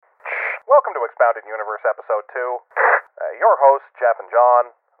Welcome to Expounded Universe Episode 2. Your hosts, Jeff and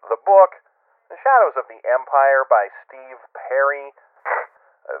John. The book, The Shadows of the Empire by Steve Perry.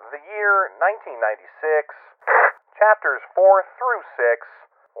 The year, 1996. Chapters 4 through 6.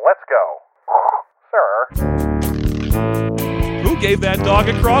 Let's go. Sir. Who gave that dog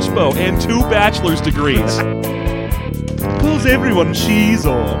a crossbow and 2 bachelor's degrees? Calls everyone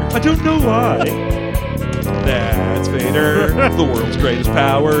Cheezor. I don't know why. That's Vader, the world's greatest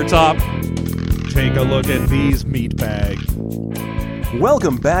power top. Take a look at these meatbags.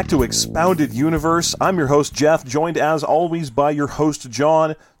 Welcome back to Expounded Universe. I'm your host, Jeff, joined as always by your host,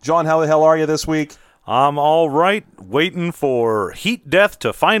 John. John, how the hell are you this week? I'm all right, waiting for heat death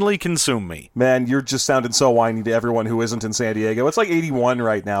to finally consume me. Man, you're just sounding so whiny to everyone who isn't in San Diego. It's like 81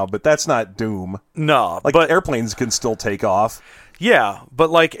 right now, but that's not doom. No, Like, but airplanes can still take off. yeah,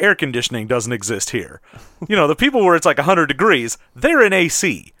 but like air conditioning doesn't exist here. You know, the people where it's like 100 degrees, they're in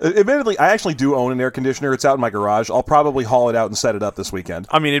AC. Admittedly, I actually do own an air conditioner. It's out in my garage. I'll probably haul it out and set it up this weekend.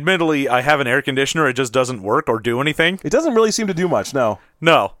 I mean, admittedly, I have an air conditioner, it just doesn't work or do anything. It doesn't really seem to do much, no.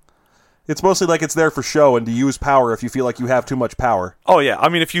 No. It's mostly like it's there for show and to use power if you feel like you have too much power. Oh yeah, I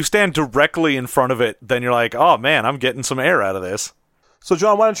mean, if you stand directly in front of it, then you're like, oh man, I'm getting some air out of this. So,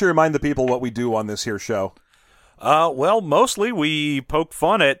 John, why don't you remind the people what we do on this here show? Well, mostly we poke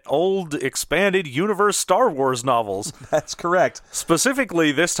fun at old expanded universe Star Wars novels. That's correct.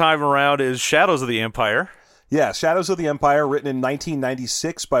 Specifically, this time around is Shadows of the Empire. Yeah, Shadows of the Empire, written in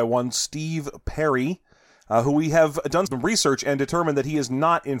 1996 by one Steve Perry, who we have done some research and determined that he is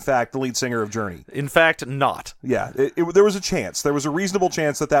not, in fact, the lead singer of Journey. In fact, not. Yeah, there was a chance. There was a reasonable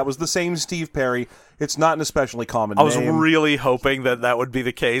chance that that was the same Steve Perry. It's not an especially common I was name. really hoping that that would be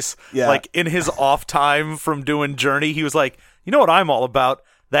the case. Yeah. Like, in his off time from doing Journey, he was like, you know what I'm all about?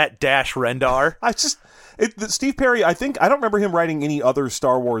 That Dash Rendar. Steve Perry, I don't remember him writing any other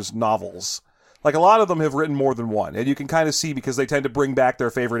Star Wars novels. Like, a lot of them have written more than one, and you can kind of see because they tend to bring back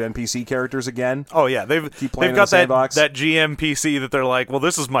their favorite NPC characters again. Oh, yeah. They've got that GMPC that they're like, well,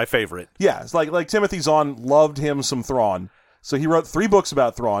 this is my favorite. Yeah, it's like Timothy Zahn loved him some Thrawn. So he wrote 3 books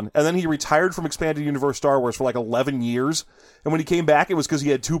about Thrawn, and then he retired from Expanded Universe Star Wars for like 11 years. And when he came back, it was because he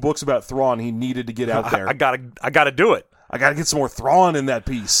had 2 books about Thrawn he needed to get out there. I gotta do it. I gotta get some more Thrawn in that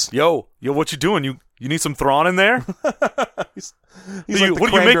piece. Yo, what you doing? You need some Thrawn in there? He's like the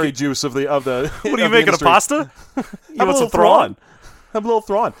cranberry juice of the What are you making, a pasta? You want some Thrawn? Have a little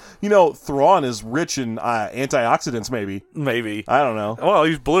Thrawn. You know, Thrawn is rich in antioxidants, maybe. Maybe. I don't know. Well,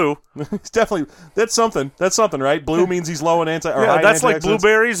 he's blue. He's definitely... That's something, right? Blue means he's low in Yeah, that's like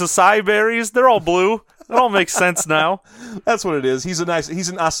blueberries, acai berries. They're all blue. It all makes sense now. That's what it is. He's an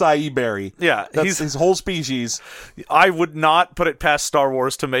acai berry. Yeah. That's his whole species. I would not put it past Star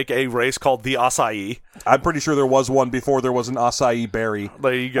Wars to make a race called the acai. I'm pretty sure there was one before there was an acai berry.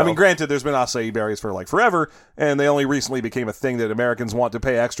 There you go. I mean, granted, there's been acai berries for like forever, and they only recently became a thing that Americans want to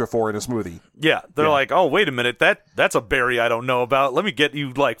pay extra for in a smoothie. Yeah, they're like, oh, wait a minute, that's a berry I don't know about. Let me get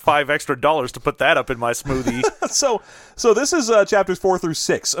you like $5 extra to put that up in my smoothie. So this is chapters 4 through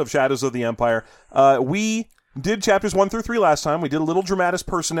 6 of Shadows of the Empire. We did chapters 1 through 3 last time. We did a little dramatis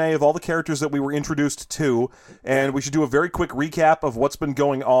personae of all the characters that we were introduced to, and we should do a very quick recap of what's been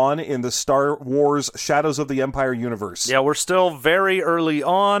going on in the Star Wars Shadows of the Empire universe. Yeah, we're still very early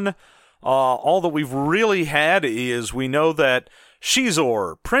on. All that we've really had is we know that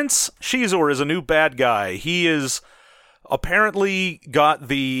Prince Xizor is a new bad guy. He is apparently got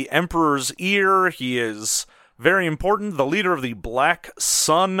the Emperor's ear. He is very important, the leader of the Black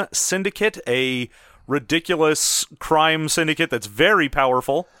Sun Syndicate, a ridiculous crime syndicate that's very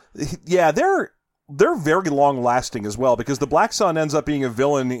powerful. Yeah, they're very long-lasting as well, because the Black Sun ends up being a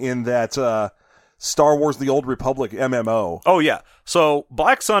villain in that Star Wars The Old Republic MMO. Oh, yeah. So,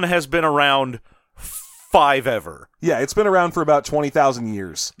 Black Sun has been around ever. Yeah, it's been around for about 20,000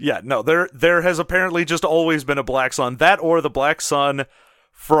 years. Yeah, no, there has apparently just always been a Black Sun. That or the Black Sun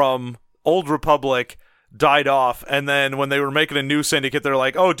from Old Republic died off, and then when they were making a new syndicate, they're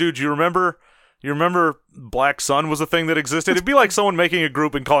like, oh, dude, you remember Black Sun was a thing that existed? It'd be like someone making a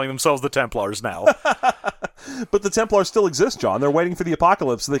group and calling themselves the Templars now. But the Templars still exist, John. They're waiting for the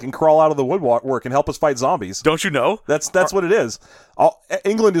apocalypse so they can crawl out of the woodwork and help us fight zombies. Don't you know? That's what it is.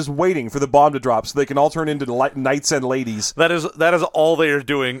 England is waiting for the bomb to drop so they can all turn into knights and ladies. That is all they are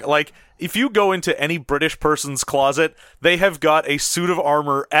doing. Like, if you go into any British person's closet, they have got a suit of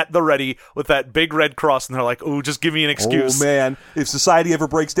armor at the ready with that big red cross, and they're like, "Ooh, just give me an excuse." Oh man, if society ever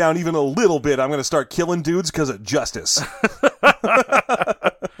breaks down even a little bit, I'm going to start killing dudes because of justice.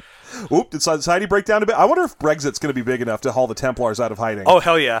 Oop, did society break down a bit? I wonder if Brexit's going to be big enough to haul the Templars out of hiding. Oh,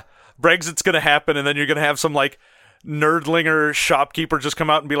 hell yeah. Brexit's going to happen, and then you're going to have some, like, nerdlinger shopkeeper just come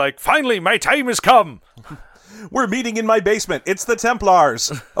out and be like, "Finally, my time has come." We're meeting in my basement. It's the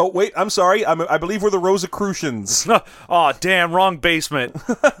Templars. Oh, wait, I'm sorry. I believe we're the Rosicrucians. Aw, damn, wrong basement.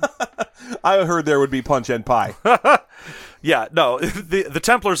 I heard there would be punch and pie. Yeah, no, the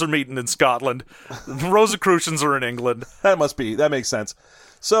Templars are meeting in Scotland. The Rosicrucians are in England. That makes sense.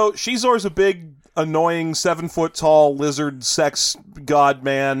 So, Shizor's a big, annoying, 7-foot-tall lizard sex god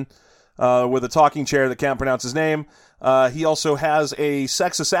man with a talking chair that can't pronounce his name. He also has a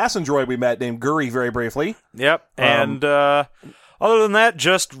sex assassin droid we met named Guri, very briefly. Yep, and other than that,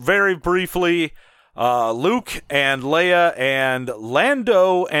 just very briefly, Luke and Leia and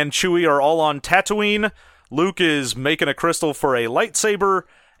Lando and Chewie are all on Tatooine. Luke is making a crystal for a lightsaber,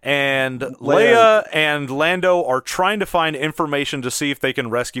 and Leia and Lando are trying to find information to see if they can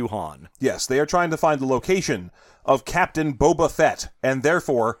rescue Han. Yes, they are trying to find the location of Captain Boba Fett, and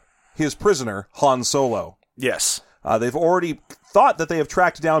therefore his prisoner, Han Solo. Yes. They've already thought that they have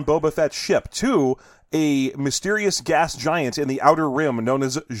tracked down Boba Fett's ship to a mysterious gas giant in the Outer Rim known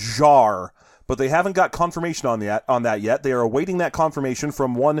as Jar, but they haven't got confirmation on that yet. They are awaiting that confirmation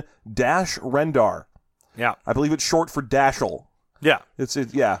from one Dash Rendar. Yeah. I believe it's short for Dashel. Yeah.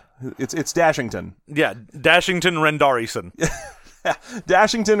 It's Dashington. Yeah, Dashington Rendarison.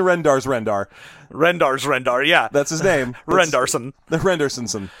 Dashington Rendar's Rendar. Rendar's Rendar, yeah. That's his name. Rendarson. The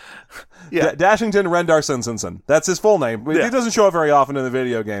Rendarsonson. Yeah. Dashington Rendarsonson. That's his full name. Yeah. He doesn't show up very often in the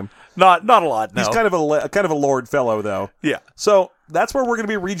video game. Not a lot, no. He's kind of a lord fellow, though. Yeah. So that's where we're going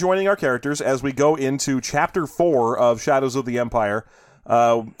to be rejoining our characters as we go into Chapter 4 of Shadows of the Empire.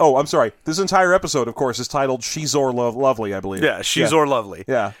 I'm sorry. This entire episode, of course, is titled Shizor Lovely, I believe. Yeah, Shizor Lovely.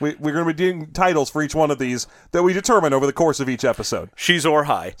 Yeah, we're going to be doing titles for each one of these that we determine over the course of each episode. Shizor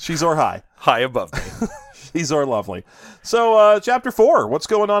High. Shizor High. High above me. Shizor Lovely. So, Chapter 4. What's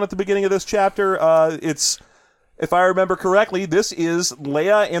going on at the beginning of this chapter? If I remember correctly, this is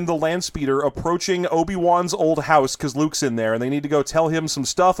Leia and the Landspeeder approaching Obi-Wan's old house because Luke's in there, and they need to go tell him some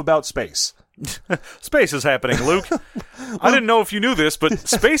stuff about space. Space is happening, Luke. I didn't know if you knew this, but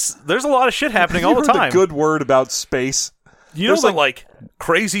space, there's a lot of shit happening all the time. The good word about space. You know that, like,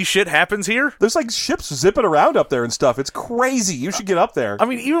 crazy shit happens here? There's, like, ships zipping around up there and stuff. It's crazy. You should get up there. I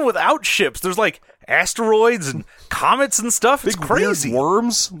mean, even without ships, there's, like, asteroids and comets and stuff. It's Big crazy. Weird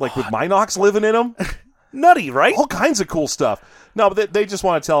worms, like, with Minox living in them. Nutty, right? All kinds of cool stuff. No, but they just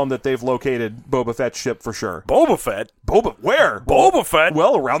want to tell him that they've located Boba Fett's ship for sure. Boba Fett? Where? Boba Fett?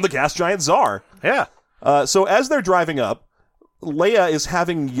 Well, around the gas giant Tsar. Yeah. So as they're driving up, Leia is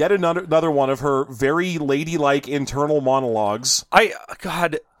having yet another one of her very ladylike internal monologues. I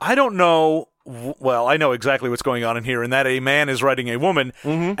don't know. Well, I know exactly what's going on in here, and that a man is writing a woman,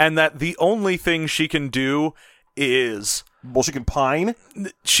 and that the only thing she can do is... Well, she can pine.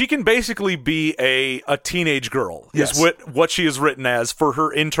 She can basically be a teenage girl, yes. Is what she is written as for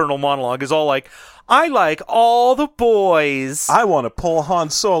her internal monologue is all like, I like all the boys. I want to pull Han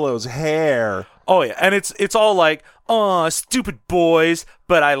Solo's hair. Oh, yeah, and it's all like, oh, stupid boys,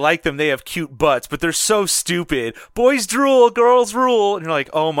 but I like them. They have cute butts, but they're so stupid. Boys drool, girls rule. And you're like,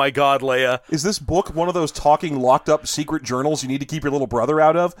 oh my God, Leia. Is this book one of those talking, locked-up secret journals you need to keep your little brother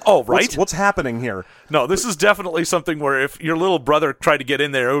out of? Oh, right. What's happening here? No, this is definitely something where if your little brother tried to get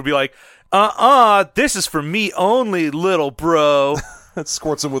in there, it would be like, this is for me only, little bro. That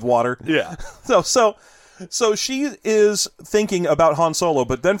squirts him with water. Yeah. So she is thinking about Han Solo,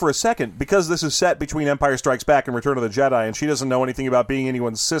 but then for a second, because this is set between Empire Strikes Back and Return of the Jedi, and she doesn't know anything about being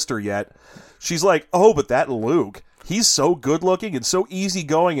anyone's sister yet, she's like, oh, but that Luke, he's so good-looking and so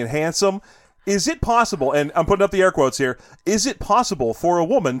easygoing and handsome. Is it possible, and I'm putting up the air quotes here, is it possible for a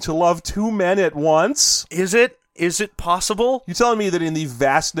woman to love two men at once? Is it possible? You telling me that in the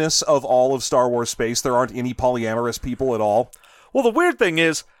vastness of all of Star Wars space, there aren't any polyamorous people at all? Well, the weird thing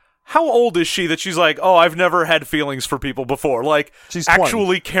is, how old is she that she's like, oh, I've never had feelings for people before? Like, she's 20.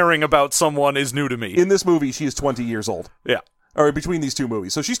 Actually caring about someone is new to me. In this movie, she is 20 years old. Yeah. Or between these two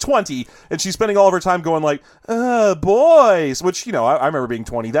movies. So she's 20, and she's spending all of her time going like, boys, which, you know, I remember being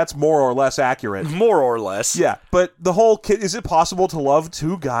 20. That's more or less accurate. More or less. Yeah, but the whole kid, is it possible to love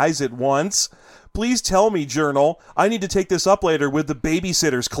two guys at once? Please tell me, Journal. I need to take this up later with the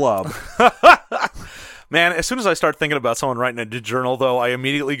Babysitters Club. Man, as soon as I start thinking about someone writing a journal, though, I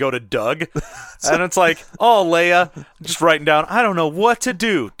immediately go to Doug. And it's like, oh, Leia, just writing down, I don't know what to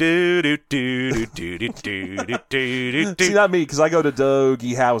do. See, not me, because I go to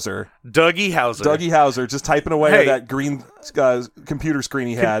Dougie Hauser. Dougie Hauser, just typing away at that green computer screen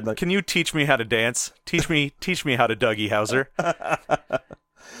he had. Can you teach me how to dance? Teach me how to Dougie Hauser.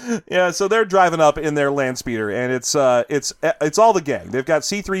 Yeah, so they're driving up in their land speeder, and it's all the gang. They've got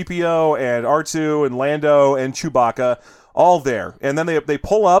C-3PO and R2 and Lando and Chewbacca all there, and then they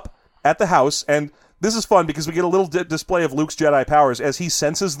pull up at the house, and this is fun because we get a little display of Luke's Jedi powers as he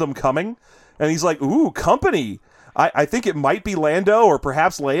senses them coming, and he's like, "Ooh, company." I think it might be Lando or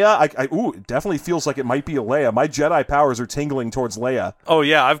perhaps Leia. It definitely feels like it might be a Leia. My Jedi powers are tingling towards Leia. Oh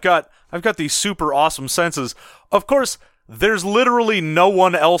yeah, I've got these super awesome senses. Of course, there's literally no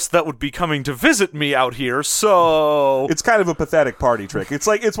one else that would be coming to visit me out here, so It's kind of a pathetic party trick. It's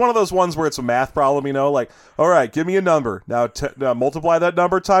like it's one of those ones where it's a math problem, like, all right, give me a number. Now multiply that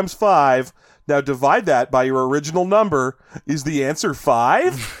number times 5. Now divide that by your original number. Is the answer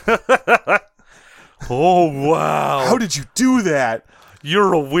 5? Oh wow. How did you do that?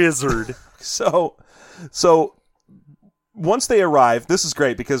 You're a wizard. So once they arrive, this is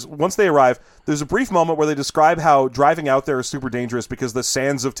great because once they arrive, there's a brief moment where they describe how driving out there is super dangerous because the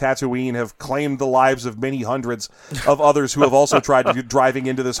sands of Tatooine have claimed the lives of many hundreds of others who have also tried to do driving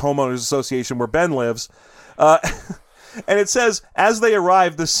into this homeowners association where Ben lives. And it says, as they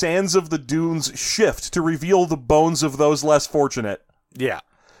arrive, the sands of the dunes shift to reveal the bones of those less fortunate. Yeah.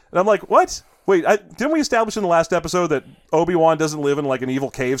 And I'm like, what? Wait, didn't we establish in the last episode that Obi-Wan doesn't live in like an evil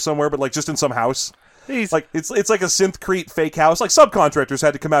cave somewhere, but like just in some house? Like it's like a Synth-Crete fake house. Like subcontractors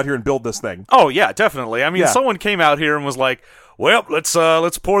had to come out here and build this thing. Oh yeah, definitely. I mean, someone came out here and was like, "Well, let's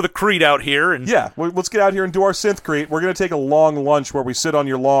pour the Crete out here." And yeah, let's get out here and do our Synth-Crete. We're gonna take a long lunch where we sit on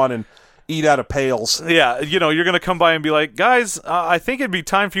your lawn and eat out of pails. Yeah, you're gonna come by and be like, "Guys, I think it'd be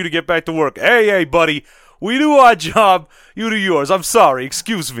time for you to get back to work." Hey, buddy. We do our job, you do yours. I'm sorry,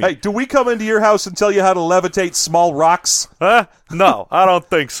 excuse me. Hey, do we come into your house and tell you how to levitate small rocks? Huh? No, I don't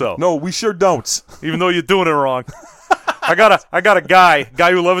think so. No, we sure don't. Even though you're doing it wrong. I got a guy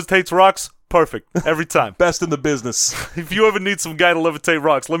who levitates rocks. Perfect. Every time. Best in the business. If you ever need some guy to levitate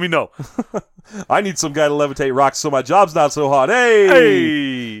rocks, let me know. I need some guy to levitate rocks so my job's not so hard.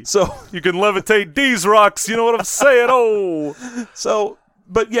 Hey! So you can levitate these rocks, you know what I'm saying? Oh!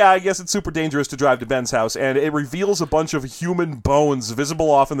 But yeah, I guess it's super dangerous to drive to Ben's house, and it reveals a bunch of human bones visible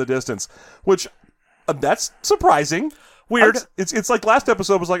off in the distance, which that's surprising. Weird. It's like last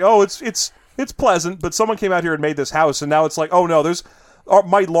episode was like, oh, it's pleasant, but someone came out here and made this house, and now it's like, oh no,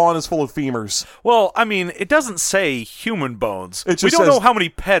 my lawn is full of femurs. Well, I mean, it doesn't say human bones. We don't know how many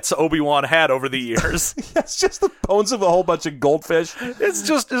pets Obi-Wan had over the years. It's just the bones of a whole bunch of goldfish. It's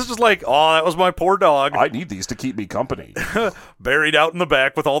just like, oh, that was my poor dog. I need these to keep me company. Buried out in the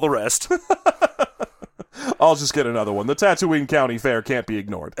back with all the rest. I'll just get another one. The Tatooine County Fair can't be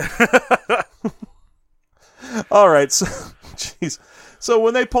ignored. All right, so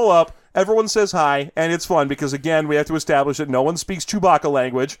when they pull up, everyone says hi, and it's fun because, again, we have to establish that no one speaks Chewbacca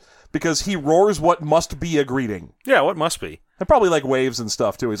language because he roars what must be a greeting. Yeah, what must be. And probably, like, waves and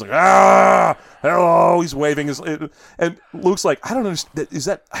stuff, too. He's like, ah, hello, he's waving his... And Luke's like, I don't understand, is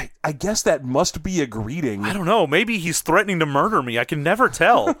that... I guess that must be a greeting. I don't know, maybe he's threatening to murder me, I can never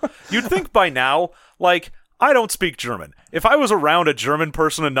tell. You'd think by now, like... I don't speak German. If I was around a German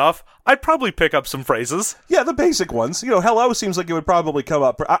person enough, I'd probably pick up some phrases. Yeah, the basic ones. Hello seems like it would probably come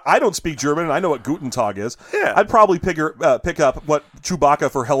up. I don't speak German, and I know what Guten Tag is. Yeah. I'd probably pick up what Chewbacca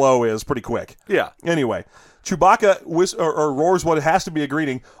for hello is pretty quick. Yeah. Anyway, Chewbacca roars what has to be a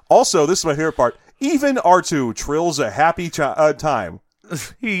greeting. Also, this is my favorite part, even R2 trills a happy time.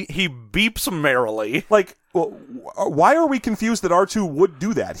 He beeps merrily. Like, well, why are we confused that R2 would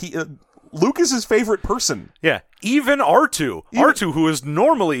do that? Luke is his favorite person. Yeah, even R2. R2, who is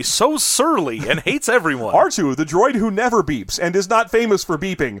normally so surly and hates everyone. R2, the droid who never beeps and is not famous for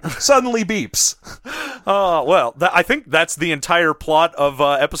beeping, suddenly beeps. Well, I think that's the entire plot of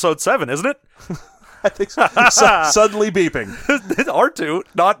Episode 7, isn't it? I think so. Suddenly beeping. R2,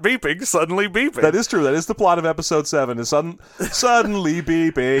 not beeping, suddenly beeping. That is true. That is the plot of Episode 7, is suddenly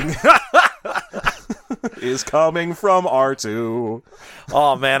beeping. Is coming from R2.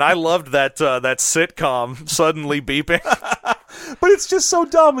 Oh man, I loved that sitcom, Suddenly Beeping. But it's just so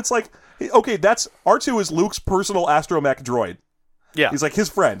dumb. It's like, okay, R2 is Luke's personal astromech droid. Yeah. He's like his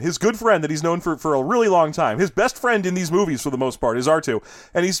friend, his good friend that he's known for a really long time. His best friend in these movies, for the most part, is R2.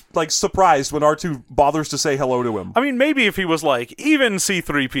 And he's, like, surprised when R2 bothers to say hello to him. I mean, maybe if he was like, even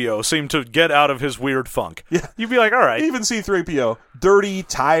C-3PO seemed to get out of his weird funk. Yeah. You'd be like, all right. Even C-3PO. Dirty,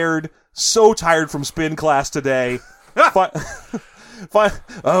 tired, so tired from spin class today. Fine.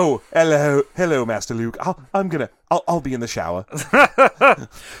 Oh, hello, Master Luke. I'll be in the shower.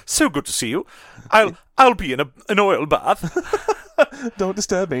 So good to see you. I'll be in an oil bath. Don't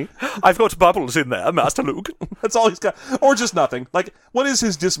disturb me. I've got bubbles in there, Master Luke. That's all he's got. Or just nothing. Like, what is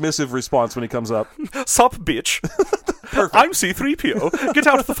his dismissive response when he comes up? Sup, bitch. Perfect. I'm C-3PO. Get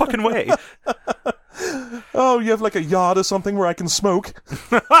out of the fucking way. Oh, you have like a yard or something where I can smoke?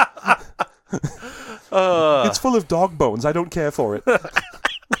 It's full of dog bones. I don't care for it.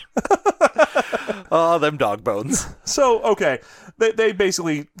 Oh, them dog bones. So, okay, they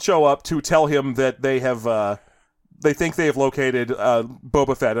basically show up to tell him that they have, they think they have located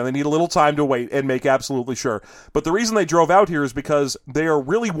Boba Fett, and they need a little time to wait and make absolutely sure. But the reason they drove out here is because they are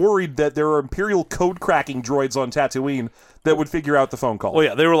really worried that there are Imperial code-cracking droids on Tatooine that would figure out the phone call. Well,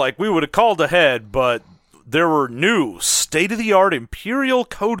 yeah, they were like, we would have called ahead, but there were new, state-of-the-art Imperial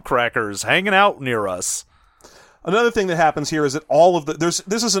code crackers hanging out near us. Another thing that happens here is that all of the...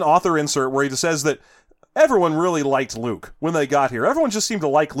 This is an author insert where he says that everyone really liked Luke when they got here. Everyone just seemed to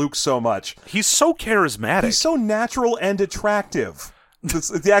like Luke so much. He's so charismatic. He's so natural and attractive. It's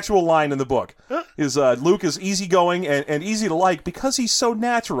the actual line in the book is Luke is easygoing and easy to like because he's so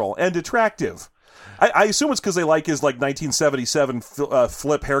natural and attractive. I assume it's because they like his 1977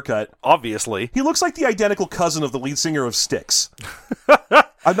 flip haircut. Obviously. He looks like the identical cousin of the lead singer of Styx.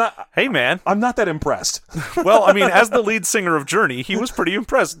 Hey, man. I'm not that impressed. Well, I mean, as the lead singer of Journey, he was pretty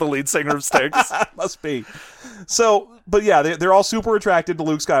impressed with the lead singer of Styx. Must be. So, but yeah, they're all super attracted to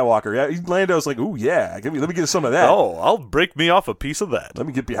Luke Skywalker. Yeah, Lando's like, ooh, yeah, let me get some of that. Oh, I'll break me off a piece of that. Let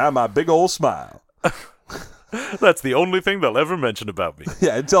me get behind my big old smile. That's the only thing they'll ever mention about me.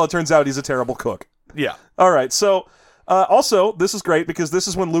 Yeah, until it turns out he's a terrible cook. Yeah. All right, so also, this is great because this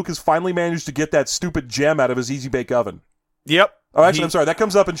is when Luke has finally managed to get that stupid gem out of his Easy Bake Oven. Yep. Oh, actually, I'm sorry, that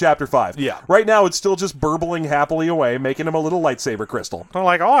comes up in Chapter 5. Yeah. Right now, it's still just burbling happily away, making him a little lightsaber crystal. I'm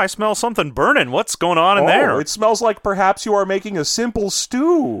like, oh, I smell something burning. What's going on in there? It smells like perhaps you are making a simple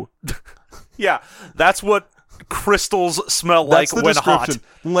stew. Yeah, that's what crystals smell like That's the when description.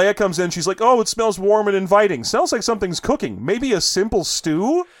 hot. Leia comes in, she's like, oh, it smells warm and inviting. Smells like something's cooking. Maybe a simple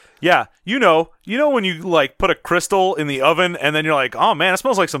stew? Yeah, you know when you put a crystal in the oven and then you're like, oh man, it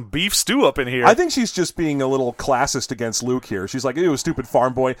smells like some beef stew up in here. I think she's just being a little classist against Luke here. She's like, ew, stupid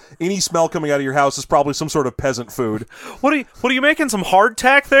farm boy. Any smell coming out of your house is probably some sort of peasant food. What are you making, some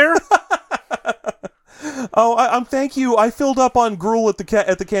hardtack there? Oh, thank you. I filled up on gruel at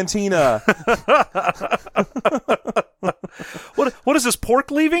the cantina. What is this, pork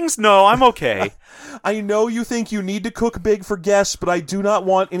leavings? No, I'm okay. I know you think you need to cook big for guests, but I do not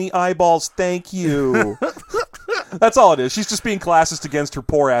want any eyeballs. Thank you. That's all it is. She's just being classist against her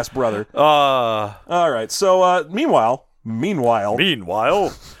poor ass brother. All right. So, meanwhile,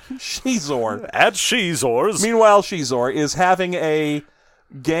 Shizor. At Shizor's. Meanwhile, Shizor is having a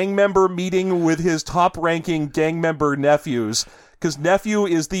gang member meeting with his top-ranking gang member nephews, because nephew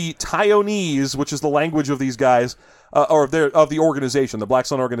is the Taiwanese, which is the language of these guys, or of the organization, the Black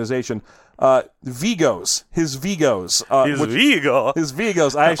Sun organization. Vigos. His Vigos. His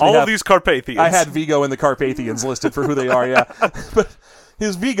Vigos. I actually of these Carpathians. I had Vigo and the Carpathians listed for who they are, yeah. But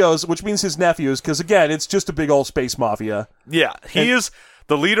his Vigos, which means his nephews, because again, it's just a big old space mafia. Yeah,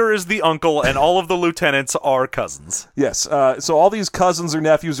 the leader is the uncle, and all of the lieutenants are cousins. Yes, so all these cousins or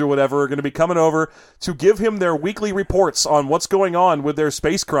nephews or whatever are going to be coming over to give him their weekly reports on what's going on with their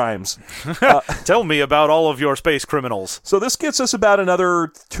space crimes. Tell me about all of your space criminals. So this gets us about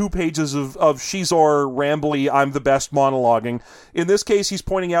another 2 pages of Shizor rambly, I'm the best monologuing. In this case, he's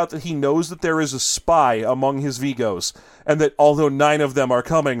pointing out that he knows that there is a spy among his Vigos, and that although 9 of them are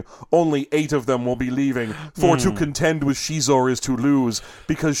coming, only 8 of them will be leaving, for to contend with Shizor is to lose,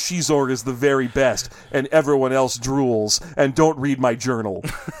 because Shizor is the very best, and everyone else drools, and don't read my journal.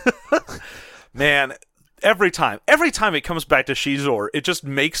 Man, every time it comes back to Shizor, it just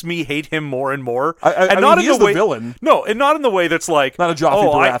makes me hate him more and more. I mean, he is the villain. No, and not in the way that's like... Not a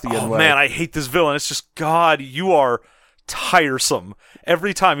Joffrey Baratheon way. Man, I hate this villain. It's just, God, you are tiresome.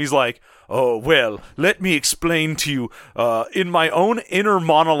 Every time he's like... Oh, well, let me explain to you, in my own inner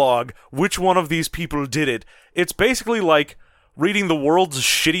monologue, which one of these people did it. It's basically like reading the world's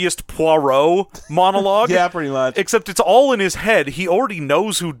shittiest Poirot monologue. Yeah, pretty much. Except it's all in his head. He already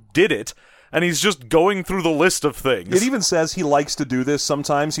knows who did it, and he's just going through the list of things. It even says he likes to do this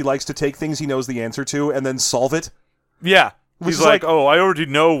sometimes. He likes to take things he knows the answer to and then solve it. Yeah. He's like, oh, I already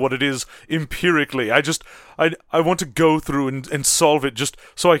know what it is empirically. I want to go through and solve it just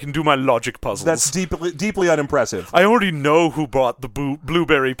so I can do my logic puzzles. That's deeply unimpressive. I already know who brought the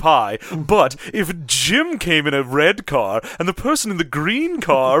blueberry pie, but if Jim came in a red car and the person in the green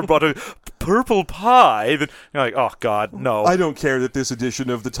car brought a purple pie, then you're like, oh, God, no. I don't care that this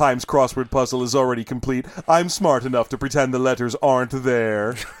edition of the Times crossword puzzle is already complete. I'm smart enough to pretend the letters aren't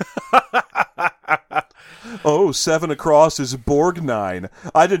there. Oh, 7 across is Borgnine.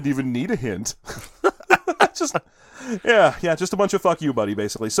 I didn't even need a hint. Yeah, just a bunch of fuck you, buddy,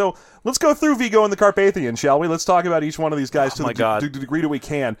 basically. So let's go through Vigo and the Carpathian, shall we? Let's talk about each one of these guys to the degree that we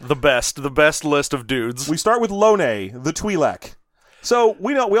can. The best list of dudes. We start with Lone, the Twi'lek. So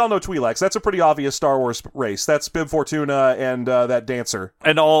we all know Twi'leks. That's a pretty obvious Star Wars race. That's Bib Fortuna and that dancer.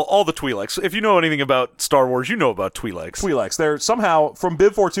 And all the Twi'leks. If you know anything about Star Wars, you know about Twi'leks. Twi'leks. They're somehow, from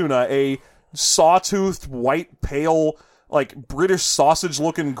Bib Fortuna, a sawtoothed, white, pale, like British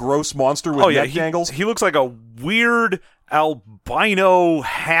sausage-looking gross monster with neck dangles. He looks like a weird albino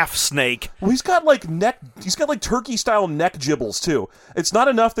half snake. Well, he's got like turkey-style neck gibbles too. It's not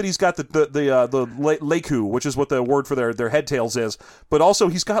enough that he's got the leku, which is what the word for their head tails is, but also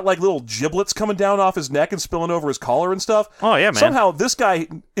he's got like little giblets coming down off his neck and spilling over his collar and stuff. Oh yeah, man. Somehow this guy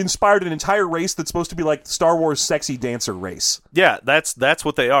inspired an entire race that's supposed to be like the Star Wars sexy dancer race. Yeah, that's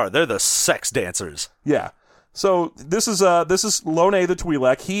what they are. They're the sex dancers. Yeah. So this is Lone the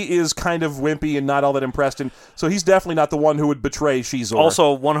Twi'lek. He is kind of wimpy and not all that impressed, and so he's definitely not the one who would betray Shizor.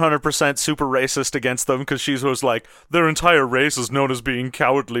 Also, 100% super racist against them because Shizor's like, their entire race is known as being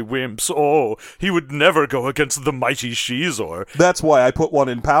cowardly wimps. Oh, he would never go against the mighty Shizor. That's why I put one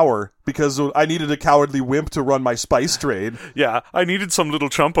in power, because I needed a cowardly wimp to run my spice trade. Yeah, I needed some little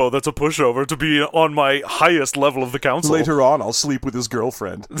chumpo that's a pushover to be on my highest level of the council. Later on, I'll sleep with his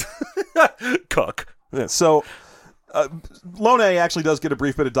girlfriend. Cuck. Yeah, so, Lone actually does get a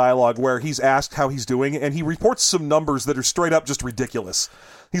brief bit of dialogue where he's asked how he's doing, and he reports some numbers that are straight up just ridiculous.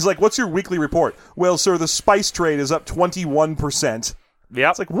 He's like, what's your weekly report? Well, sir, the spice trade is up 21%. Yeah.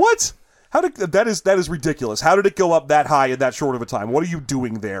 It's like, what? That is ridiculous. How did it go up that high in that short of a time? What are you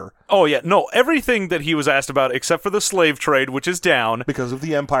doing there? Oh, yeah. No, everything that he was asked about, except for the slave trade, which is down. Because of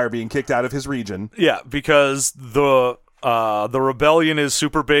the Empire being kicked out of his region. Yeah, because the rebellion is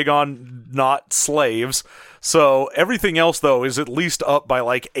super big on not slaves. So everything else, though, is at least up by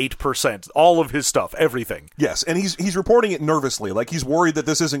like 8%. All of his stuff, everything. Yes, and he's reporting it nervously, like he's worried that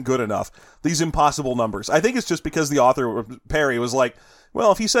this isn't good enough. These impossible numbers. I think it's just because the author, Perry, was like,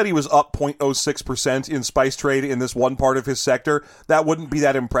 well, if he said he was up 0.06% in spice trade in this one part of his sector, that wouldn't be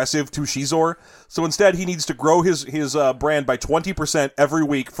that impressive to Shizor. So instead, he needs to grow his brand by 20% every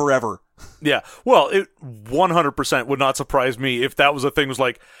week forever. Yeah, well, it 100% would not surprise me if that was a thing. Was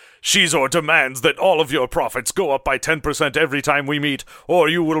like, Shizor demands that all of your profits go up by 10% every time we meet, or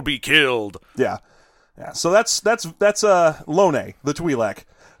you will be killed. Yeah. So that's Lone, the Twi'lek.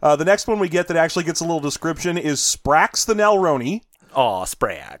 The next one we get that actually gets a little description is Sprax the Nalroni. Aw,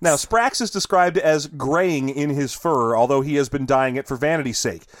 Sprax. Now, Sprax is described as graying in his fur, although he has been dyeing it for vanity's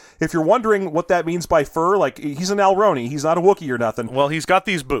sake. If you're wondering what that means by fur, like, he's an Nalroni, he's not a Wookiee or nothing. Well, he's got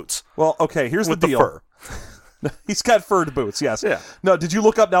these boots. Well, okay, here's the deal. With the fur. He's got furred boots, yes. Yeah. No, did you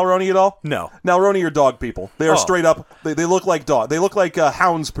look up Nalroni at all? No. Nalroni are dog people. They are straight up, they look like dog. They look like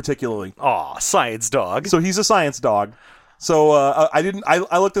hounds, particularly. Aw, science dog. So he's a science dog. So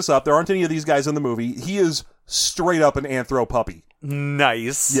I looked this up. There aren't any of these guys in the movie. He is straight up an anthro puppy.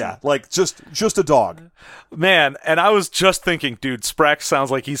 Nice. Yeah, like just a dog. Man, and I was just thinking, dude, Sprax sounds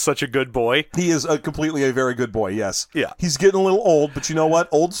like he's such a good boy. He is completely a very good boy, yes. Yeah. He's getting a little old, but you know what?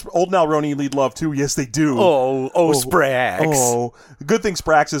 Old Nalroni need love too. Yes, they do. Oh, Sprax. Oh, good thing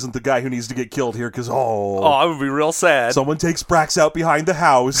Sprax isn't the guy who needs to get killed here, because I would be real sad. Someone take Sprax out behind the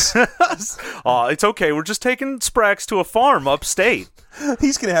house. It's okay. We're just taking Sprax to a farm upstate.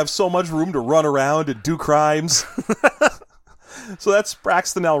 He's going to have so much room to run around and do crimes. So that's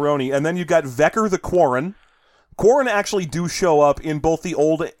Sprax the Nalroni, and then you've got Vecker the Quarren. Quarren actually do show up in both the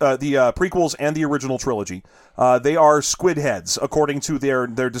prequels and the original trilogy. They are squid heads, according to their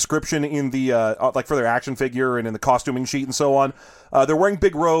description in the like for their action figure and in the costuming sheet and so on. They're wearing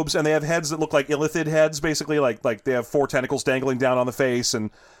big robes, and they have heads that look like illithid heads, basically like they have 4 tentacles dangling down on the face, and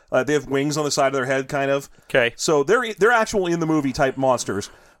they have wings on the side of their head, kind of. Okay. So they're actual in the movie type monsters.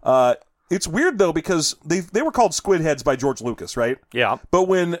 It's weird, though, because they were called squid heads by George Lucas, right? Yeah. But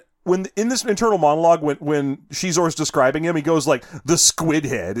when in this internal monologue, when Shizor's describing him, he goes like, the squid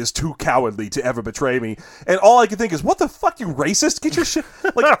head is too cowardly to ever betray me. And all I can think is, what the fuck, you racist? Get your shit.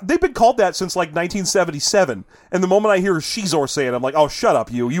 Like, they've been called that since like 1977. And the moment I hear Shizor say it, I'm like, oh, shut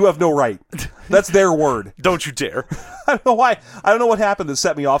up, you have no right. That's their word. Don't you dare. I don't know why. I don't know what happened that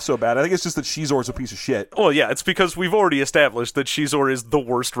set me off so bad. I think it's just that Shizor's a piece of shit. Well, yeah, it's because we've already established that Shizor is the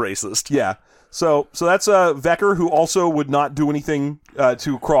worst racist. Yeah. So that's Vecker, who also would not do anything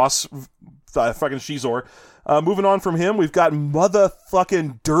to cross fucking Shizor. Moving on from him, we've got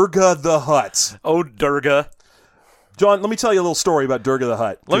motherfucking Durga the Hutt. Oh, Durga. John, let me tell you a little story about Durga the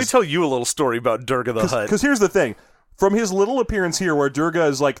Hutt. Let me tell you a little story about Durga the Hutt. Because here's the thing. from his little appearance here, where Durga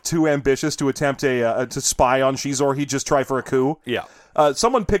is like too ambitious to attempt to spy on Shizor, he'd just try for a coup. Yeah.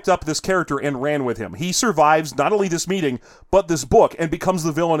 Someone picked up this character and ran with him. He survives not only this meeting, but this book, and becomes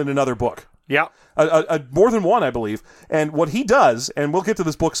the villain in another book. Yeah. More than one, I believe. And what he does, and we'll get to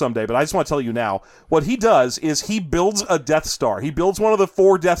this book someday, but I just want to tell you now, what he does is he builds a Death Star. He builds one of the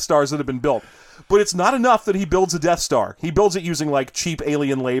 4 Death Stars that have been built. But it's not enough that he builds a Death Star. He builds it using, like, cheap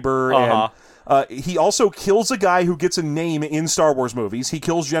alien labor, and he also kills a guy who gets a name in Star Wars movies. He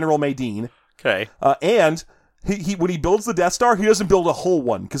kills General Madine. Okay. And he when he builds the Death Star, he doesn't build a whole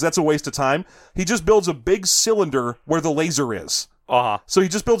one, because that's a waste of time. He just builds a big cylinder where the laser is. So he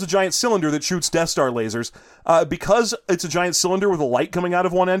just builds a giant cylinder that shoots Death Star lasers. Because it's a giant cylinder with a light coming out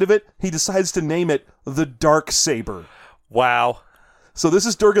of one end of it, he decides to name it the Darksaber. Wow. So this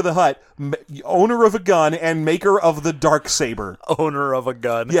is Durga the Hutt, owner of a gun and maker of the Darksaber. Owner of a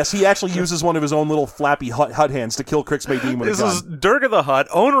gun. Yes, he actually uses one of his own little flappy hut hands to kill Crix Madine with a gun. This is Durga the Hutt,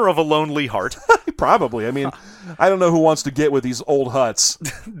 owner of a lonely heart. Probably. I mean, I don't know who wants to get with these old huts.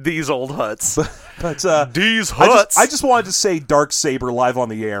 These old huts. But these huts. I just wanted to say Darksaber live on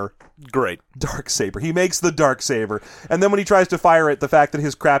the air. Great. Darksaber. He makes the Darksaber. And then when he tries to fire it, the fact that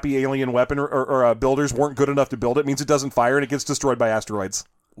his crappy alien weapon or builders weren't good enough to build it means it doesn't fire and it gets destroyed by asteroids.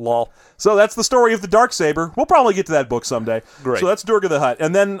 Lol. So that's the story of the Darksaber. We'll probably get to that book someday. Great. So that's Durga the Hutt.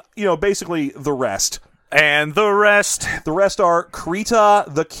 And then, basically the rest. And the rest. The rest are Krita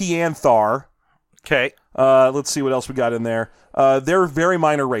the Kianthar. Okay. Let's see what else we got in there. They're a very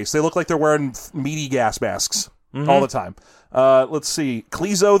minor race. They look like they're wearing meaty gas masks all the time. Let's see.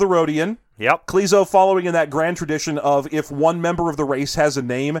 Kleezo the Rhodian. Yep. Kleezo following in that grand tradition of if one member of the race has a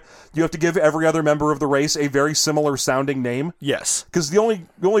name, you have to give every other member of the race a very similar sounding name. Yes. Because the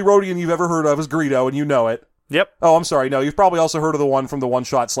only Rhodian you've ever heard of is Greedo, and you know it. Yep. Oh, I'm sorry. No, you've probably also heard of the one from the One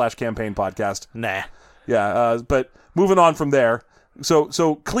Shot / Campaign podcast. Nah. Yeah, but moving on from there. So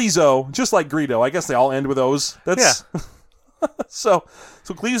Kleezo, just like Greedo, I guess they all end with O's. That's Yeah. So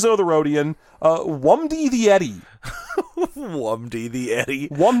Kleezo the Rhodian, Wumdi the Yeti. Wumdi the Yeti.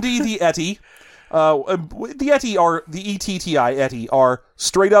 Wumdi the Yeti. The Yeti are, the ETTI Yeti are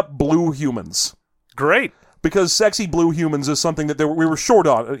straight up blue humans. Great. Because sexy blue humans is something that we were short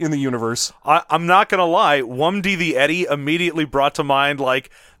on in the universe. I'm not gonna lie, Wumdi the Yeti immediately brought to mind,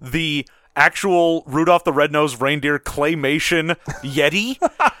 like, the actual Rudolph the Red-Nosed Reindeer claymation Yeti.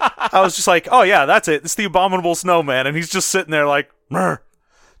 I was just like, oh yeah, that's it. It's the Abominable Snowman, and he's just sitting there like, Mrr.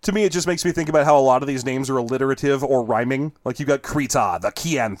 To me, it just makes me think about how a lot of these names are alliterative or rhyming. Like, you've got Krita, the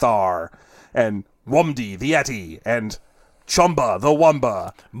Kianthar, and Wumdi, the Yeti, and Chumba, the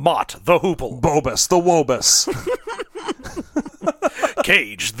Wumba, Mott, the Hoople, Bobus, the Wobus,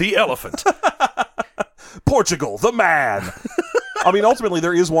 Cage, the Elephant, Portugal, the Man. I mean, ultimately,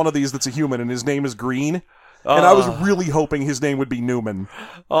 there is one of these that's a human, and his name is Green. And I was really hoping his name would be Newman.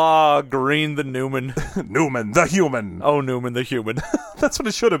 Green the Newman. Newman, the human. Oh, Newman the human. That's what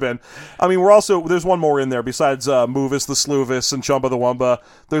it should have been. I mean, there's one more in there besides Movis the Sluvis and Chumba the Wumba.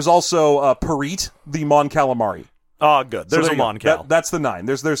 There's also Parit the Mon Calamari. Oh, good. There's so a Mon Cal. That's the 9.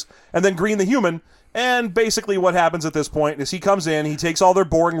 And then Green the human. And basically what happens at this point is he comes in, he takes all their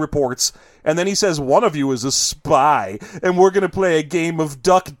boring reports, and then he says, one of you is a spy, and we're going to play a game of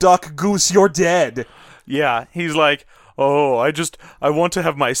duck, duck, goose, you're dead. Yeah, he's like, oh, I want to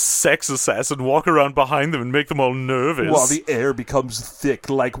have my sex assassin walk around behind them and make them all nervous. While the air becomes thick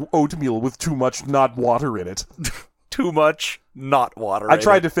like oatmeal with too much not water in it. Too much not water I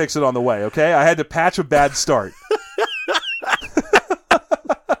tried to fix it on the way, okay? I had to patch a bad start.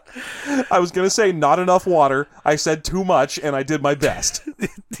 I was going to say not enough water. I said too much, and I did my best.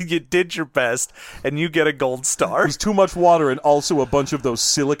 You did your best, and you get a gold star. There's too much water and also a bunch of those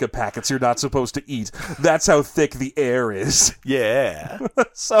silica packets you're not supposed to eat. That's how thick the air is. Yeah.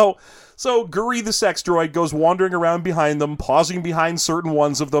 So Guri the sex droid goes wandering around behind them, pausing behind certain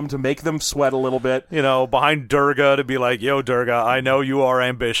ones of them to make them sweat a little bit. Behind Durga to be like, yo, Durga, I know you are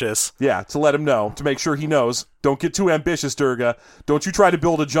ambitious. Yeah, to let him know, to make sure he knows. Don't get too ambitious, Durga. Don't you try to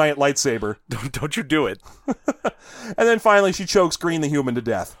build a giant lightsaber. Don't you do it. And then finally she chokes Green the human to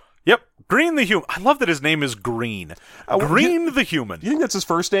death. Yep. Green the human. I love that his name is Green. Green the human. You think that's his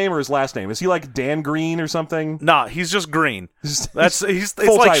first name or his last name? Is he like Dan Green or something? Nah, he's just Green. It's like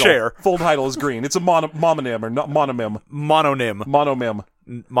title. Cher. Full title is Green. It's a mononym or not monomim. Mononym.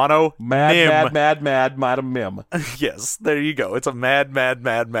 Monomim. Mad monomim. Yes, there you go. It's a mad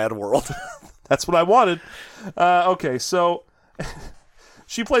world. That's what I wanted. Okay, so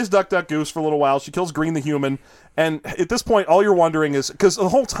she plays Duck Duck Goose for a little while. She kills Green the human, And at this point, all you're wondering is, because the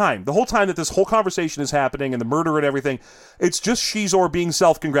whole time that this whole conversation is happening and the murder and everything, it's just Shizor being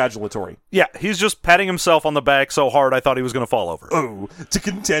self-congratulatory. Yeah, he's just patting himself on the back so hard I thought he was going to fall over. Oh, to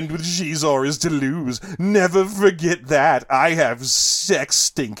contend with Shizor is to lose. Never forget that. I have sex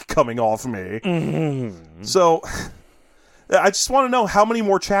stink coming off me. Mm-hmm. So, I just want to know how many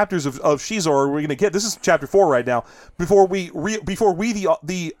more chapters of Shizor are we going to get. This is chapter 4 right now. Before we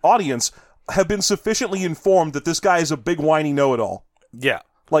the audience have been sufficiently informed that this guy is a big whiny know-it-all. Yeah.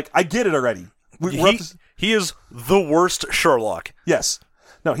 Like, I get it already. He is the worst Sherlock. Yes.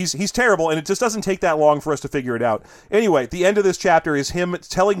 No, he's terrible, and it just doesn't take that long for us to figure it out. Anyway, the end of this chapter is him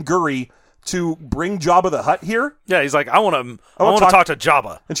telling Guri to bring Jabba the Hutt here. Yeah, he's like, I want to talk to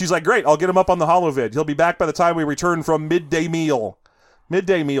Jabba. And she's like, great, I'll get him up on the holovid. He'll be back by the time we return from midday meal.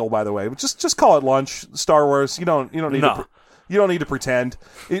 Midday meal, by the way. Just call it lunch, Star Wars. You don't need to... You don't need to pretend.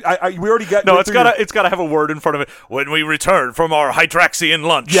 We already got... No, it's gotta have a word in front of it. When we return from our Hydraxian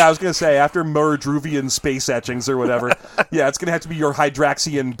lunch. Yeah, I was going to say, after Murdruvian space etchings or whatever. Yeah, it's going to have to be your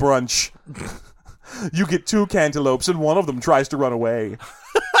Hydraxian brunch. You get 2 cantaloupes and one of them tries to run away.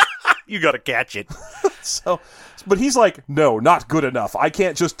 You gotta catch it. But he's like, no, not good enough. I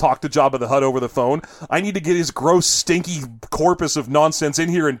can't just talk to Jabba the Hutt over the phone. I need to get his gross, stinky corpus of nonsense in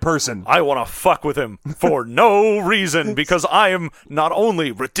here in person. I want to fuck with him for no reason, because I am not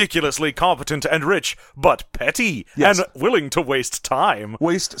only ridiculously competent and rich, but petty and willing to waste time.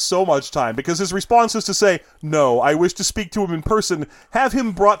 Waste so much time, because his response is to say, no, I wish to speak to him in person. Have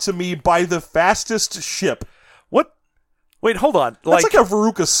him brought to me by the fastest ship. What? Wait, hold on. That's like a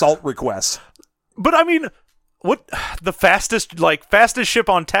Varuk assault request. But I mean... What, the fastest ship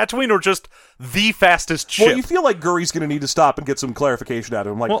on Tatooine, or just the fastest ship? Well, you feel like Guri's going to need to stop and get some clarification out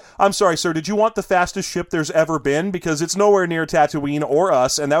of him. Like, well, I'm sorry, sir, did you want the fastest ship there's ever been? Because it's nowhere near Tatooine or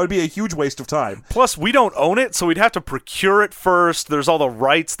us, and that would be a huge waste of time. Plus, we don't own it, so we'd have to procure it first. There's all the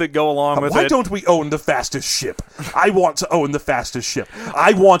rights that go along with it. Why don't we own the fastest ship? I want to own the fastest ship.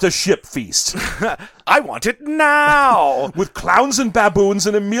 I want a ship feast. I want it now! With clowns and baboons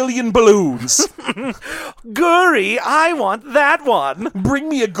and a million balloons. Guri, I want that one! Bring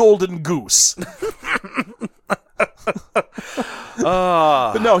me a golden goose.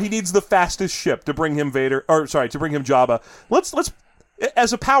 But no, he needs the fastest ship to bring him to bring him Jabba. Let's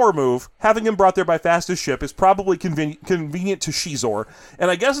as a power move, having him brought there by fastest ship is probably convenient to Shizor, and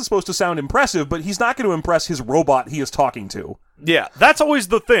I guess it's supposed to sound impressive, but he's not going to impress his robot he is talking to. Yeah, that's always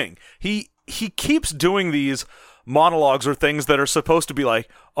the thing. He keeps doing these monologues or things that are supposed to be like,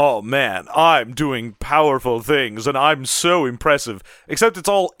 oh man, I'm doing powerful things and I'm so impressive. Except it's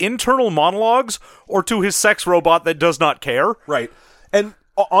all internal monologues or to his sex robot that does not care. Right. And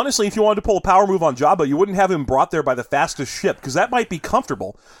honestly, if you wanted to pull a power move on Jabba, you wouldn't have him brought there by the fastest ship, because that might be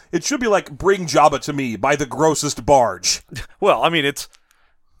comfortable. It should be like, bring Jabba to me by the grossest barge. Well, I mean, it's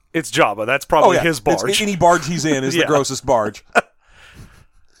Jabba. That's probably his barge. Any barge he's in is the grossest barge.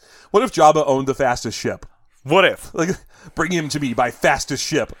 What if Jabba owned the fastest ship? What if? Like, bring him to me by fastest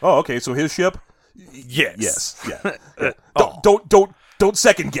ship. Oh, okay, so his ship? Yes. Yeah. Don't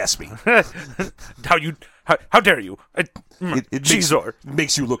second guess me. How dare you? Shizor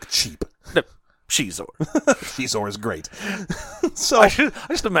makes you look cheap. Shizor. Shizor is great. So I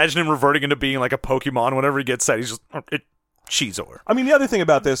just imagine him reverting into being like a Pokemon whenever he gets sad. He's just Shizor. I mean, the other thing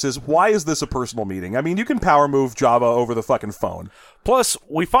about this is, why is this a personal meeting? I mean, you can power move Jabba over the fucking phone. Plus,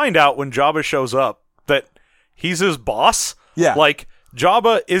 we find out when Jabba shows up that he's his boss. Yeah. Like,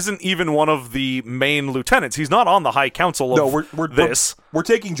 Jabba isn't even one of the main lieutenants. He's not on the High Council of this. We're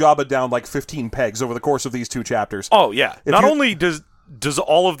taking Jabba down like 15 pegs over the course of these 2 chapters. Oh, yeah. Not only does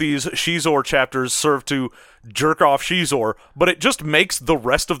all of these Shizor chapters serve to jerk off Shizor, but it just makes the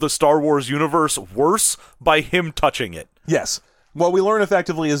rest of the Star Wars universe worse by him touching it. Yes. What we learn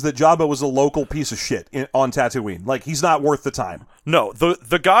effectively is that Jabba was a local piece of shit on Tatooine. Like, he's not worth the time. No,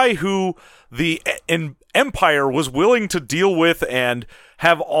 the guy who the Empire was willing to deal with and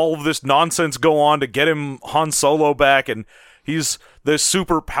have all of this nonsense go on to get him Han Solo back, and he's this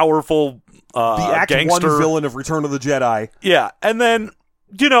super powerful the Act gangster 1 villain of Return of the Jedi. Yeah, and then,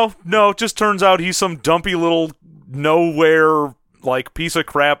 it just turns out he's some dumpy little nowhere, like, piece of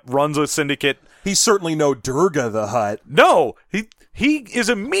crap, runs a syndicate. He's certainly no Durga the Hutt. No, he is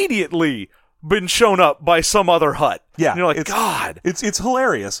immediately been shown up by some other Hutt. Yeah, and you're like, God, it's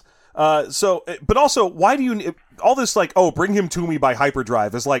hilarious. But also, why do you all this like? Oh, bring him to me by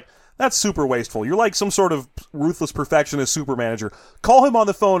hyperdrive is like, that's super wasteful. You're like some sort of ruthless perfectionist super manager. Call him on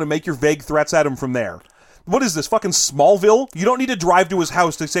the phone and make your vague threats at him from there. What is this, fucking Smallville? You don't need to drive to his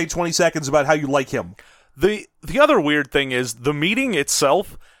house to say 20 seconds about how you like him. The other weird thing is the meeting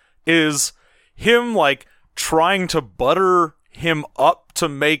itself is him, like, trying to butter him up to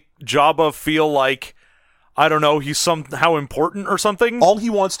make Jabba feel like, I don't know, he's somehow important or something. All he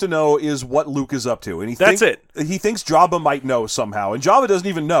wants to know is what Luke is up to, and That's it. He thinks Jabba might know somehow, and Jabba doesn't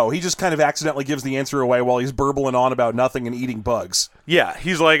even know. He just kind of accidentally gives the answer away while he's burbling on about nothing and eating bugs. Yeah,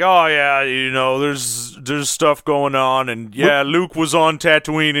 he's like, oh yeah, there's stuff going on, and yeah, Luke was on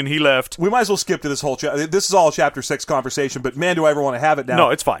Tatooine and he left. We might as well skip to this whole chapter. This is all a Chapter 6 conversation, but man, do I ever want to have it now. No,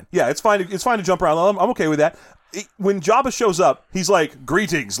 it's fine. Yeah, it's fine. It's fine to jump around. I'm okay with that. When Jabba shows up, he's like,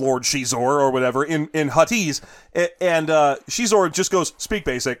 "Greetings, Lord Shizor," or whatever in Huttese, and Shizor just goes, "Speak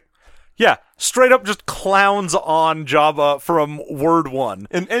basic." Yeah, straight up just clowns on Jabba from word one.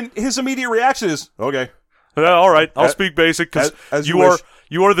 And his immediate reaction is, "Okay, All right, I'll speak basic because as you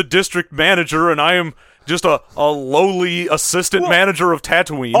you are the district manager and I am just a lowly assistant manager of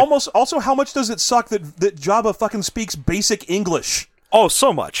Tatooine." Also, how much does it suck that Jabba fucking speaks basic English? Oh,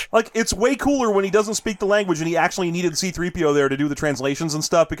 so much. Like, it's way cooler when he doesn't speak the language and he actually needed C-3PO there to do the translations and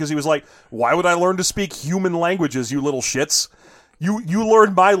stuff because he was like, why would I learn to speak human languages, you little shits? You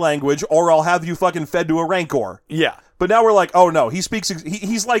learn my language or I'll have you fucking fed to a Rancor. Yeah. But now we're like, oh no, he speaks,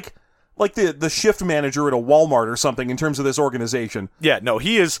 he's like the shift manager at a Walmart or something in terms of this organization. Yeah, no,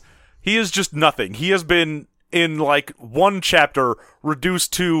 he is just nothing. He has been, in like one chapter,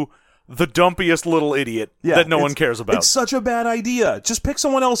 reduced to the dumpiest little idiot that no one cares about. It's such a bad idea. Just pick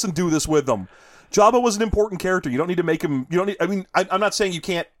someone else and do this with them. Jabba was an important character. You don't need to make him... I'm not saying you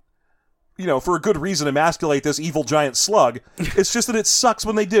can't, for a good reason, emasculate this evil giant slug. It's just that it sucks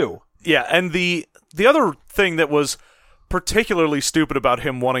when they do. Yeah, and the other thing that was particularly stupid about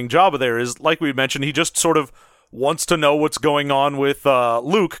him wanting Jabba there is, like we mentioned, he just sort of wants to know what's going on with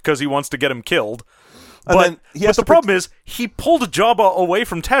Luke because he wants to get him killed. But the problem is, he pulled Jabba away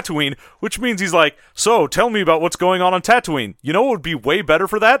from Tatooine, which means he's like, so, tell me about what's going on Tatooine. You know what would be way better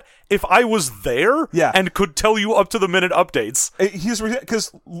for that? If I was there and could tell you up-to-the-minute updates.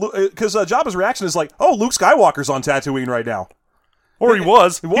 Because Jabba's reaction is like, oh, Luke Skywalker's on Tatooine right now. Or he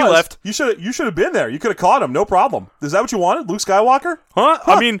was. He left. You should have been there. You could have caught him. No problem. Is that what you wanted? Luke Skywalker? Huh?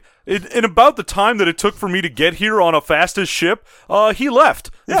 I mean, in about the time that it took for me to get here on a fastest ship, he left.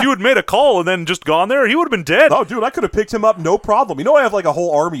 Yeah. If you had made a call and then just gone there, he would have been dead. Oh, dude, I could have picked him up, no problem. I have like a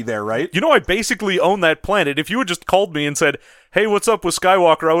whole army there, right? I basically own that planet. If you had just called me and said, hey, what's up with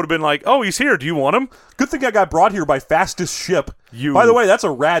Skywalker, I would have been like, oh, he's here. Do you want him? Good thing I got brought here by fastest ship. By the way, that's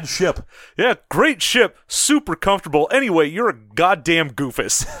a rad ship. Yeah, great ship. Super comfortable. Anyway, you're a goddamn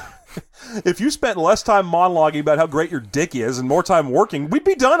goofus. If you spent less time monologuing about how great your dick is and more time working, we'd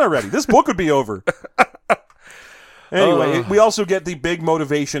be done already. This book would be over. Anyway, we also get the big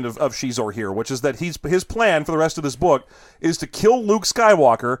motivation of Shizor here, which is that his plan for the rest of this book is to kill Luke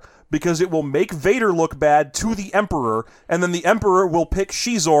Skywalker because it will make Vader look bad to the Emperor, and then the Emperor will pick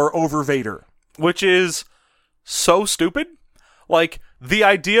Shizor over Vader. Which is so stupid. Like, the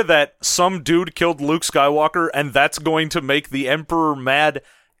idea that some dude killed Luke Skywalker and that's going to make the Emperor mad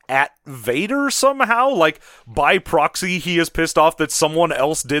at Vader somehow? Like, by proxy, he is pissed off that someone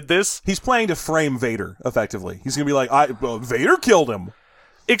else did this? He's playing to frame Vader, effectively. He's going to be like, Vader killed him.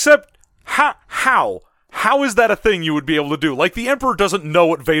 Except, how? How is that a thing you would be able to do? Like, the Emperor doesn't know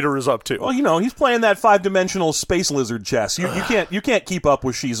what Vader is up to. Well, he's playing that 5-dimensional space lizard chess. You can't keep up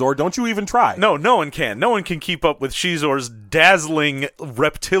with Shizor. Don't you even try. No one can. No one can keep up with Shizor's dazzling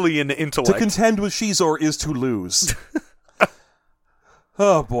reptilian intellect. To contend with Shizor is to lose.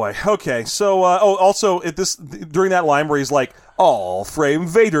 Oh boy. Okay. So, also during that line where he's like, "I'll frame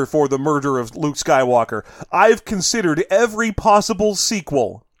Vader for the murder of Luke Skywalker. I've considered every possible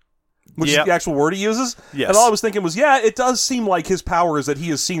sequel." Which is the actual word he uses. Yes. And all I was thinking was, it does seem like his power is that he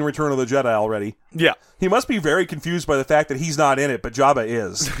has seen Return of the Jedi already. Yeah. He must be very confused by the fact that he's not in it, but Jabba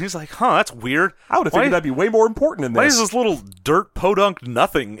is. He's like, that's weird. I would have figured that'd be way more important in this. Why is this little dirt podunk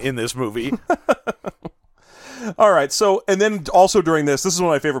nothing in this movie? All right, so, and then also during this is one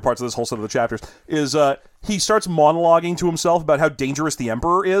of my favorite parts of this whole set of the chapters, is he starts monologuing to himself about how dangerous the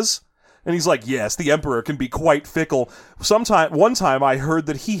Emperor is. And he's like, yes, the Emperor can be quite fickle. One time I heard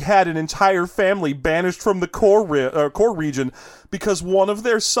that he had an entire family banished from the core region because one of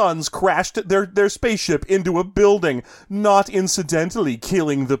their sons crashed their spaceship into a building, not incidentally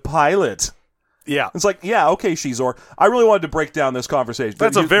killing the pilot. Yeah. It's like, okay, Shizor. I really wanted to break down this conversation.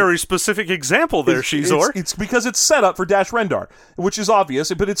 That's a very specific example there, Shizor. It's because it's set up for Dash Rendar, which is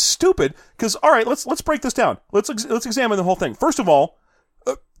obvious, but it's stupid because, all right, let's break this down. Let's examine the whole thing. First of all,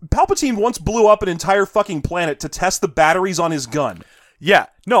 Palpatine once blew up an entire fucking planet to test the batteries on his gun. Yeah.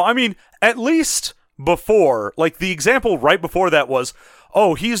 No, I mean, at least before, like, the example right before that was,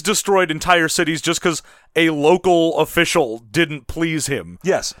 he's destroyed entire cities just because a local official didn't please him.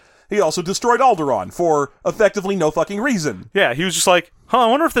 Yes. He also destroyed Alderaan for effectively no fucking reason. Yeah, he was just like, I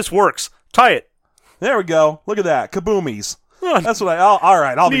wonder if this works. Tie it. There we go. Look at that. Kaboomies. That's what all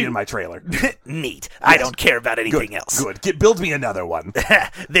right, I'll be in my trailer. Neat. I don't care about anything else. Good. Build me another one.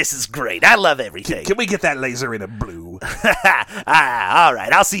 This is great. I love everything. Can we get that laser in a blue? All right.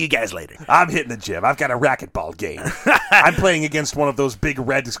 I'll see you guys later. I'm hitting the gym. I've got a racquetball game. I'm playing against one of those big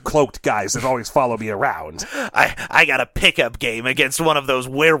red cloaked guys that always follow me around. I got a pickup game against one of those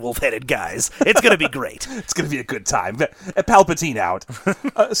werewolf-headed guys. It's going to be great. It's going to be a good time. Palpatine out.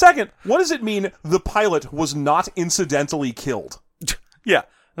 Second, what does it mean the pilot was not incidentally killed? Yeah.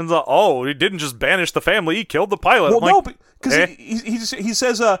 And he didn't just banish the family, he killed the pilot. Well, no, because eh? he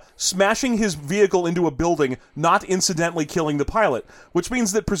says smashing his vehicle into a building, not incidentally killing the pilot, which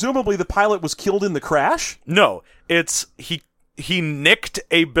means that presumably the pilot was killed in the crash? No, it's he nicked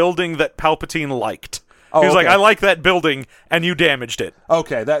a building that Palpatine liked. Oh, he was okay. like, I like that building, and you damaged it.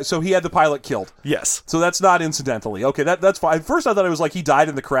 Okay, so he had the pilot killed. Yes. So that's not incidentally. Okay, that's fine. At first I thought it was like he died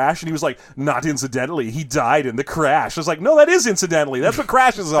in the crash, and he was like, not incidentally, he died in the crash. I was like, no, that is incidentally. That's what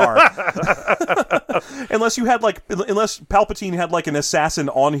crashes are. Unless Palpatine had like an assassin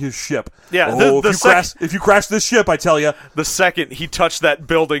on his ship. Yeah, if you crash this ship, I tell you. The second he touched that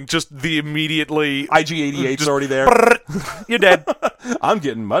building, just the immediately... IG-88's already there. You're dead. I'm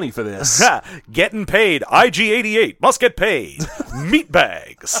getting money for this. Getting paid. IG-88 must get paid. Meat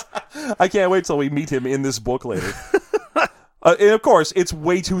bags. I can't wait till we meet him in this book later. And of course, it's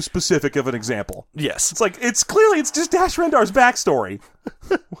way too specific of an example. Yes. It's like, it's just Dash Rendar's backstory.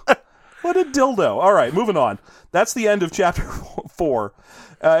 What a dildo. All right, moving on. That's the end of chapter 4.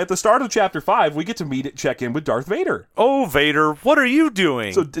 At the start of chapter 5, we get to check in with Darth Vader. Oh, Vader, what are you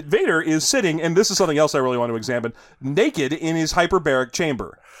doing? So Vader is sitting, and this is something else I really want to examine, naked in his hyperbaric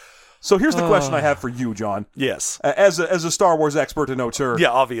chamber. So here's the question I have for you, John. Yes. As a Star Wars expert and auteur.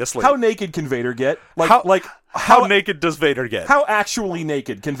 Yeah, obviously. How naked can Vader get? How naked does Vader get? How actually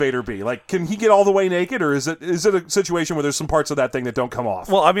naked can Vader be? Like, can he get all the way naked, or is it a situation where there's some parts of that thing that don't come off?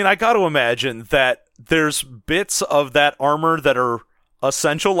 Well, I mean, I got to imagine that there's bits of that armor that are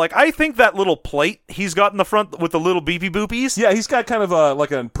essential. Like, I think that little plate he's got in the front with the little beepy boopies. Yeah, he's got kind of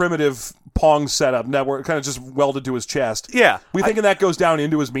a primitive Pong setup now, where it kind of just welded to his chest. Yeah, we thinking that goes down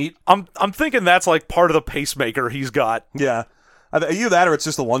into his meat. I'm thinking that's like part of the pacemaker he's got. Yeah. Either that or it's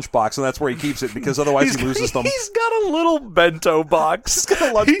just a lunchbox, and that's where he keeps it, because otherwise he loses them. He's got a little bento box. He's got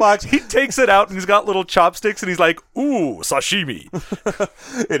a lunchbox. He takes it out, and he's got little chopsticks, and he's like, ooh, sashimi.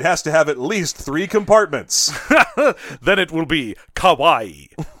 It has to have at least 3 compartments. Then it will be kawaii.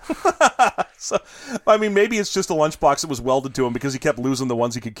 So, I mean, maybe it's just a lunchbox that was welded to him because he kept losing the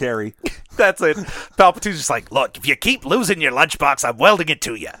ones he could carry. That's it. Palpatine's just like, Look, if you keep losing your lunchbox, I'm welding it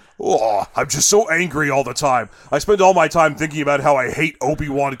to you. Oh, I'm just so angry all the time. I spend all my time thinking about how I hate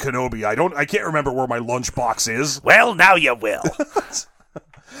Obi-Wan Kenobi. I can't remember where my lunchbox is. Well, now you will.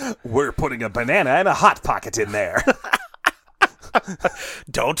 We're putting a banana and a Hot Pocket in there.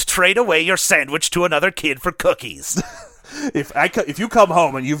 Don't trade away your sandwich to another kid for cookies. If you come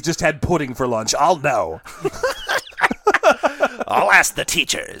home and you've just had pudding for lunch, I'll know. I'll ask the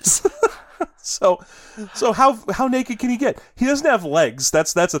teachers. So how naked can he get? He doesn't have legs.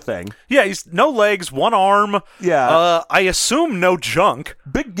 That's a thing. yeah, he's no legs, one arm. Yeah. I assume no junk.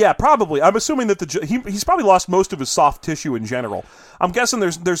 Probably. I'm assuming that he's probably lost most of his soft tissue in general. I'm guessing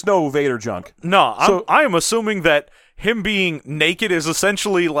there's no Vader junk. No, I am assuming that him being naked is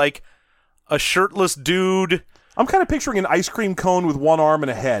essentially like a shirtless dude. I'm kind of picturing an ice cream cone with one arm and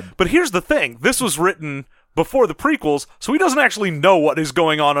a head. But here's the thing. This was written before the prequels, so he doesn't actually know what is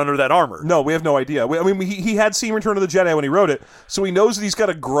going on under that armor. No, we have no idea. He had seen Return of the Jedi when he wrote it, so he knows that he's got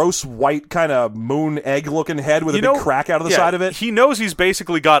a gross white kind of moon egg-looking head with a big crack out of the side of it. He knows he's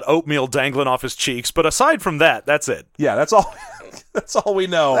basically got oatmeal dangling off his cheeks, but aside from that, that's it. Yeah, that's all. That's all we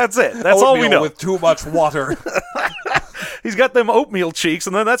know. That's it. That's all we know. With too much water. He's got them oatmeal cheeks,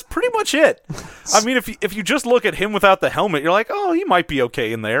 and then that's pretty much it. I mean, if you just look at him without the helmet, you're like, oh, he might be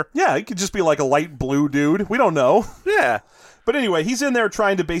okay in there. Yeah, he could just be like a light blue dude. We don't know. Yeah. But anyway, he's in there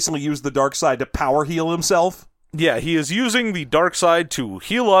trying to basically use the dark side to power heal himself. Yeah, he is using the dark side to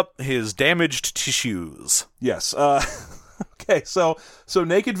heal up his damaged tissues. Yes. Okay, so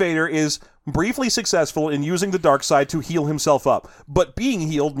Naked Vader is briefly successful in using the dark side to heal himself up, but being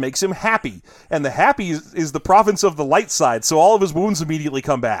healed makes him happy, and the happy is the province of the light side, so all of his wounds immediately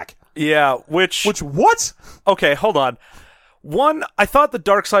come back. Yeah, which what? Okay, hold on. One, I thought the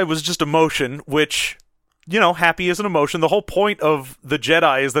dark side was just emotion, which happy is an emotion. The whole point of the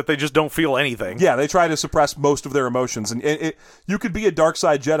Jedi is that they just don't feel anything. Yeah, they try to suppress most of their emotions. And you could be a dark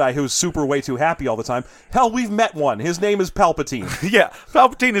side Jedi who's super way too happy all the time. Hell, we've met one. His name is Palpatine. Yeah,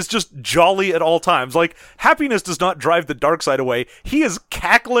 Palpatine is just jolly at all times. Like, happiness does not drive the dark side away. He is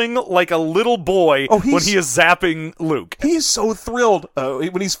cackling like a little boy when he is zapping Luke. He's so thrilled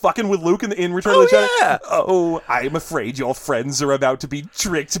when he's fucking with Luke in Return of the Jedi. Yeah. Oh, I'm afraid your friends are about to be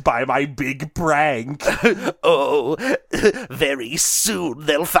tricked by my big prank. Oh, very soon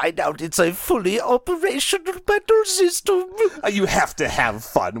they'll find out it's a fully operational battle system. You have to have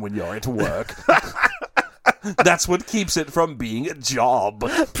fun when you're at work. That's what keeps it from being a job.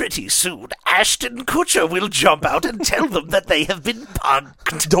 Pretty soon, Ashton Kutcher will jump out and tell them that they have been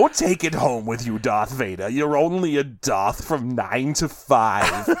punked. Don't take it home with you, Darth Vader. You're only a Darth from 9 to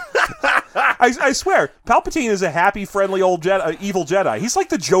 5. I swear, Palpatine is a happy, friendly old evil Jedi. He's like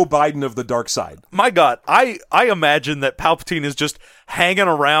the Joe Biden of the dark side. My God, I imagine that Palpatine is just hanging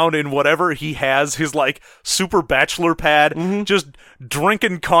around in whatever he has, his, like, super bachelor pad, just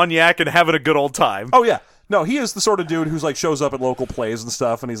drinking cognac and having a good old time. Oh, yeah. No, he is the sort of dude who's, like, shows up at local plays and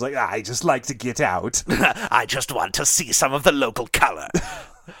stuff, and he's like, I just like to get out. I just want to see some of the local color.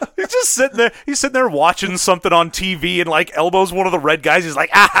 He's just sitting there. He's sitting there watching something on TV and, like, elbows one of the red guys. He's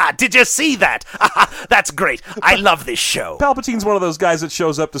like, aha, did you see that? Aha, that's great. I love this show. Palpatine's one of those guys that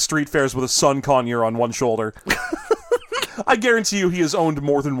shows up to street fairs with a sun conure on one shoulder. I guarantee you he has owned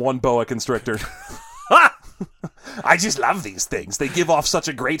more than one boa constrictor. I just love these things. They give off such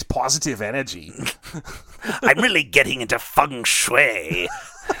a great positive energy. I'm really getting into feng shui.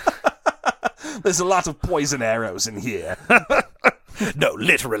 There's a lot of poison arrows in here. No,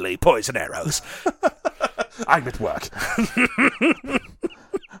 literally poison arrows. I'm at work.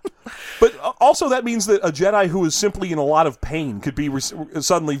 But also that means that a Jedi who is simply in a lot of pain could be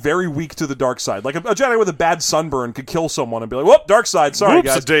suddenly very weak to the dark side. Like a Jedi with a bad sunburn could kill someone and be like, whoop, dark side, sorry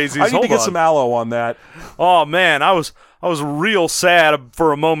Whoops, guys. daisies, I need to hold get on." some aloe on that. oh man, I was real sad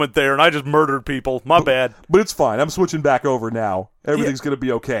for a moment there, and I just murdered people. My bad. But it's fine. I'm switching back over now. Everything's going to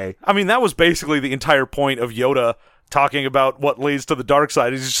be okay. I mean, that was basically the entire point of Yoda talking about what leads to the dark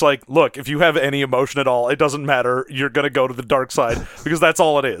side. He's just like, look, if you have any emotion at all, it doesn't matter. You're going to go to the dark side because that's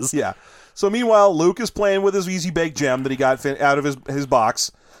all it is. Yeah. So meanwhile, Luke is playing with his Easy Bake gem that he got out of his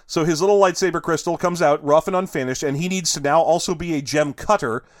box. So his little lightsaber crystal comes out rough and unfinished, and he needs to now also be a gem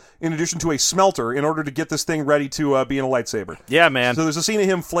cutter in addition to a smelter in order to get this thing ready to be in a lightsaber. Yeah, man. So there's a scene of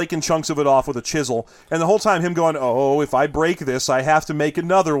him flaking chunks of it off with a chisel, and the whole time him going, oh, if I break this, I have to make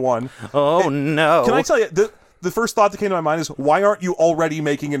another one. Oh, no. Can I tell you, the first thought that came to my mind is, why aren't you already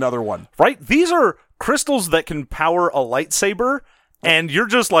making another one? Right? These are crystals that can power a lightsaber, and you're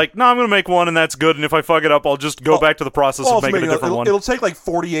just like, no, I'm going to make one, and that's good, and if I fuck it up, I'll just go back to the process of making a different one. It'll take like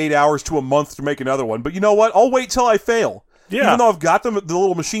 48 hours to a month to make another one, but you know what? I'll wait till I fail. Yeah. Even though I've got the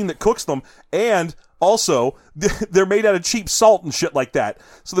little machine that cooks them, and also, they're made out of cheap salt and shit like that.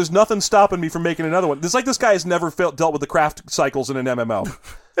 So there's nothing stopping me from making another one. It's like this guy has never dealt with the craft cycles in an MMO.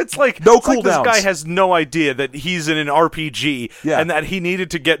 It's like, No it's like this cooldowns. guy has no idea that he's in an RPG Yeah. and that he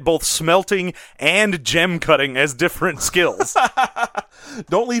needed to get both smelting and gem cutting as different skills.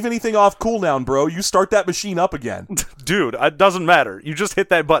 Don't leave anything off cooldown, bro. You start that machine up again. Dude, it doesn't matter. You just hit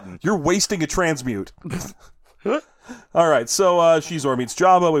that button. You're wasting a transmute. All right, so Shizor meets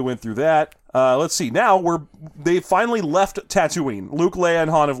Jabba. We went through that. Let's see. Now they finally left Tatooine. Luke, Leia,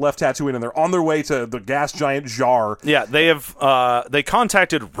 and Han have left Tatooine, and they're on their way to the gas giant Jar. Yeah, they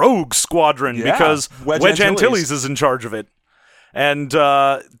contacted Rogue Squadron Yeah, because Wedge Wedge Antilles. Antilles is in charge of it. And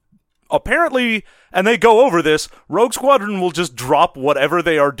apparently, and they go over this, Rogue Squadron will just drop whatever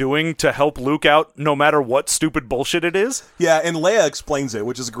they are doing to help Luke out, no matter what stupid bullshit it is. Yeah, and Leia explains it,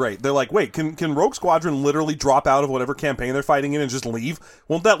 which is great. They're like, wait, can Rogue Squadron literally drop out of whatever campaign they're fighting in and just leave?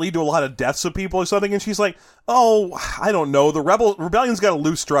 Won't that lead to a lot of deaths of people or something? And she's like, oh, I don't know. The Rebellion's got a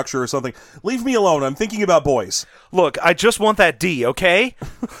loose structure or something. Leave me alone. I'm thinking about boys. Look, I just want that D, okay?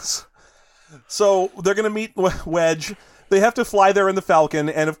 So they're going to meet Wedge. They have to fly there in the Falcon,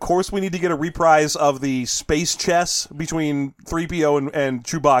 and of course we need to get a reprise of the space chess between 3PO and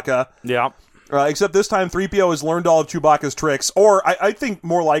Chewbacca. Yeah. Except this time 3PO has learned all of Chewbacca's tricks, or I think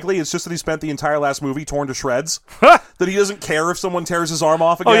more likely it's just that he spent the entire last movie torn to shreds. That he doesn't care if someone tears his arm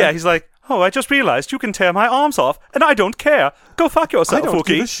off again. Oh, yeah, he's like, oh, I just realized you can tear my arms off, and I don't care. Go fuck yourself, I don't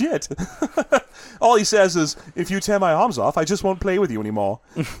give a Wookie. shit. All he says is, if you tear my arms off, I just won't play with you anymore.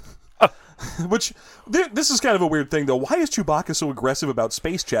 Which, this is kind of a weird thing, though. Why is Chewbacca so aggressive about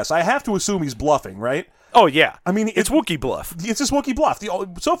space chess? I have to assume he's bluffing, right? Oh, yeah. I mean, it's Wookiee bluff. It's just Wookiee bluff.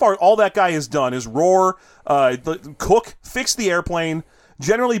 So far, all that guy has done is roar, cook, fix the airplane,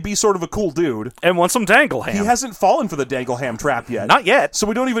 generally be sort of a cool dude. And want some dangle ham. He hasn't fallen for the dangle ham trap yet. Not yet. So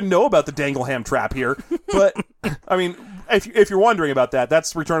we don't even know about the dangle ham trap here. But, I mean, if you're wondering about that,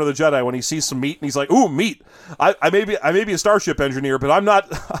 that's Return of the Jedi when he sees some meat and he's like, ooh, meat. I may be a starship engineer, but I'm not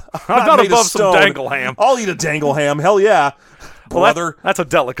not made of above some stone. dangle ham. I'll eat a dangle ham. Hell yeah. Well, Brother. that's a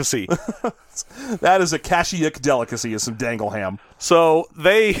delicacy. That is a Kashyyyk delicacy, is some dangle ham. So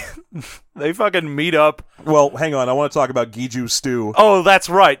they fucking meet up. Well, hang on. I want to talk about Giju stew. Oh, that's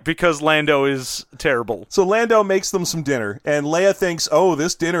right, because Lando is terrible. So Lando makes them some dinner, and Leia thinks, oh,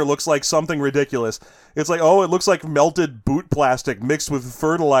 this dinner looks like something ridiculous. It's like, oh, it looks like melted boot plastic mixed with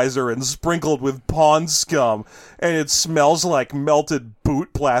fertilizer and sprinkled with pond scum. And it smells like melted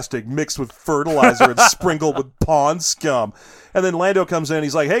boot plastic mixed with fertilizer and sprinkled with pond scum. And then Lando comes in and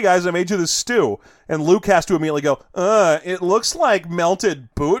he's like, hey guys, I made you this stew. And Luke has to immediately go, it looks like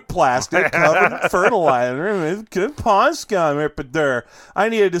melted boot plastic covered in fertilizer with good pond scum. I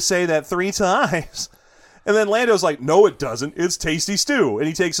needed to say that 3 times. And then Lando's like, no, it doesn't. It's tasty stew. And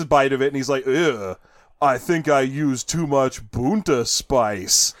he takes a bite of it and he's like, ugh, I think I used too much bunta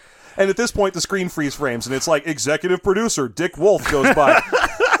spice. And at this point, the screen freeze frames and it's like executive producer Dick Wolf goes by.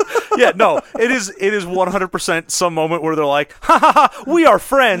 Yeah, no, it is 100% some moment where they're like, ha ha ha, we are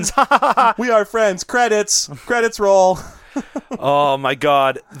friends, ha ha ha. We are friends. Credits roll. Oh my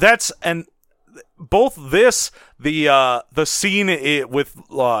god. And both this, the scene with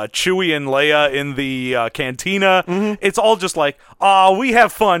Chewie and Leia in the cantina, it's all just like, we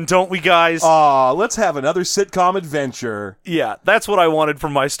have fun, don't we, guys? Let's have another sitcom adventure. Yeah, that's what I wanted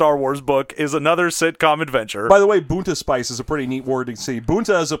from my Star Wars book, is another sitcom adventure. By the way, Bunta Spice is a pretty neat word to see.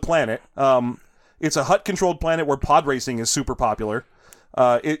 Bunta is a planet. It's a Hutt-controlled planet where pod racing is super popular.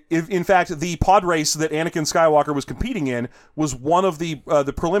 In fact, the pod race that Anakin Skywalker was competing in was one of the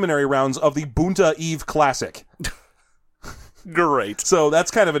preliminary rounds of the Bunta Eve Classic. Great. So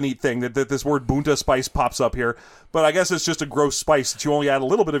that's kind of a neat thing that this word Bunta Spice pops up here. But I guess it's just a gross spice that you only add a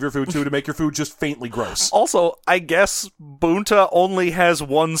little bit of your food to make your food just faintly gross. Also, I guess Bunta only has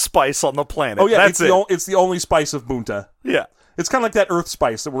one spice on the planet. Oh yeah, that's it's the only spice of Bunta. Yeah. It's kind of like that Earth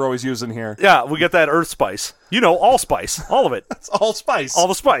spice that we're always using here. Yeah, we get that Earth spice. All spice. All of it. It's all spice. All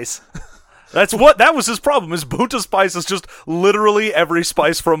the spice. That was his problem, is Bunta spice is just literally every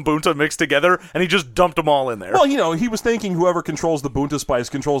spice from Bunta mixed together, and he just dumped them all in there. Well, he was thinking whoever controls the Bunta spice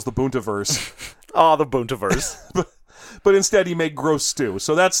controls the Buntaverse. The Buntaverse. but instead he made gross stew.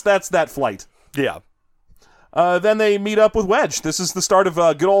 So that's that flight. Yeah. Then they meet up with Wedge. This is the start of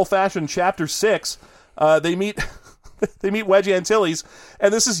good old-fashioned Chapter 6. They meet Wedge Antilles,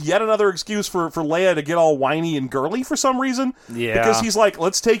 and this is yet another excuse for Leia to get all whiny and girly for some reason. Yeah. Because he's like,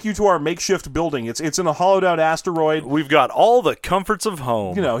 let's take you to our makeshift building. It's in a hollowed-out asteroid. We've got all the comforts of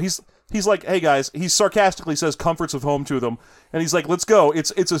home. He's like, hey guys, he sarcastically says comforts of home to them, and he's like, let's go.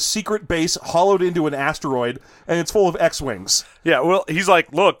 It's a secret base hollowed into an asteroid, and it's full of X-Wings. Yeah, well, he's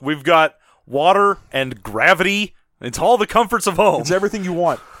like, look, we've got water and gravity. It's all the comforts of home. It's everything you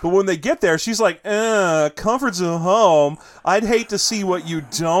want. But when they get there, she's like, comforts of home. I'd hate to see what you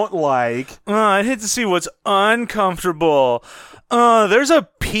don't like. I'd hate to see what's uncomfortable. There's a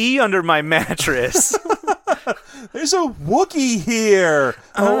pea under my mattress. There's a Wookiee here.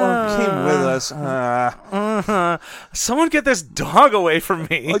 Came with us. Someone get this dog away from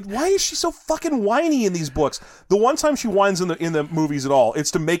me. Like, why is she so fucking whiny in these books? The one time she whines in the movies at all,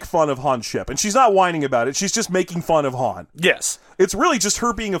 it's to make fun of Han's ship. And she's not whining about it. She's just making fun of Han. Yes. It's really just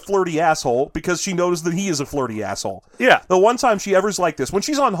her being a flirty asshole because she knows that he is a flirty asshole. Yeah. The one time she ever's like this, when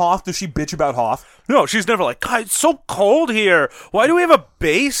she's on Hoth, does she bitch about Hoth? No, she's never like, God, it's so cold here. Why do we have a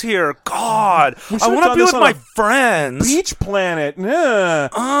base here? God, I want to be with my friends. Beach planet.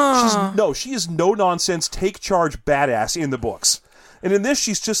 She is no nonsense, take charge badass in the books. And in this,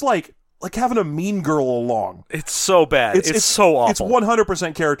 she's just like having a mean girl along. It's so bad. It's so awful. It's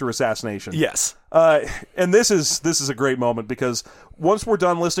 100% character assassination. Yes. And this is a great moment because once we're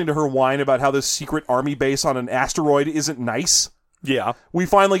done listening to her whine about how this secret army base on an asteroid isn't nice, yeah, we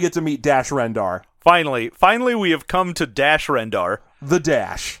finally get to meet Dash Rendar. Finally, we have come to Dash Rendar. The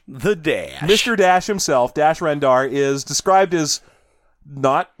Dash. Mr. Dash himself, Dash Rendar, is described as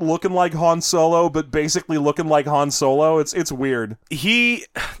not looking like Han Solo, but basically looking like Han Solo. It's weird.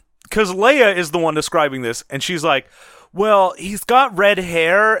 Because Leia is the one describing this, and she's like, well, he's got red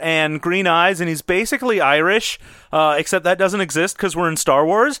hair and green eyes, and he's basically Irish, except that doesn't exist because we're in Star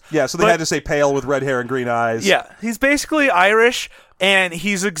Wars. Yeah, so they had to say pale with red hair and green eyes. Yeah, he's basically Irish, and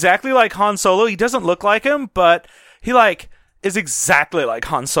he's exactly like Han Solo. He doesn't look like him, but he, is exactly like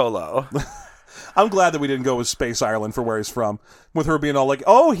Han Solo. I'm glad that we didn't go with Space Ireland for where he's from, with her being all like,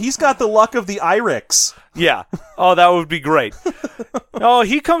 oh, he's got the luck of the Irix. Yeah. Oh, that would be great. Oh,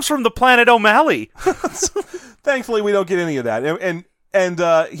 he comes from the planet O'Malley. Thankfully, we don't get any of that. And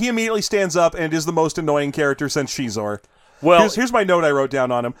he immediately stands up and is the most annoying character since Shizor. Well, Here's my note I wrote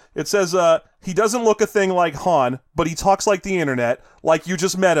down on him. It says, he doesn't look a thing like Han, but he talks like the internet, like you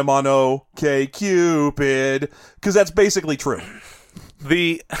just met him on OkCupid. Because that's basically true.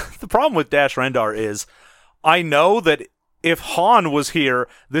 the problem with Dash Rendar is, I know that if Han was here,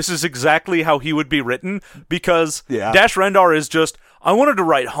 this is exactly how he would be written, because Dash Rendar is just, I wanted to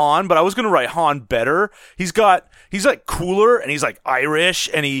write Han, but I was going to write Han better. He's like cooler, and he's like Irish,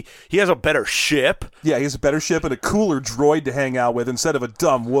 and he has a better ship. Yeah, he has a better ship and a cooler droid to hang out with instead of a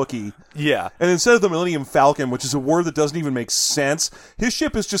dumb Wookiee. Yeah. And instead of the Millennium Falcon, which is a word that doesn't even make sense, his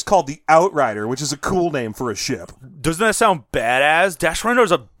ship is just called the Outrider, which is a cool name for a ship. Doesn't that sound badass? Dash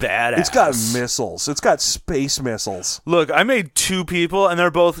Rendar's a badass. It's got missiles. It's got space missiles. Look, I made 2 people, and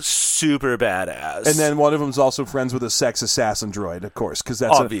they're both super badass. And then one of them's also friends with a sex assassin droid, of course, because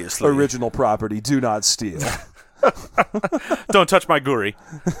that's Obviously. an original property. Do not steal. Don't touch my guri.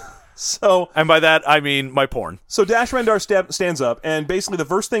 So, and by that, I mean my porn. So Dash Rendar stands up, and basically the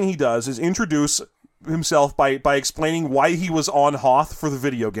first thing he does is introduce himself by explaining why he was on Hoth for the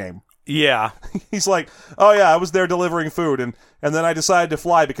video game. Yeah. He's like, oh yeah, I was there delivering food, and then I decided to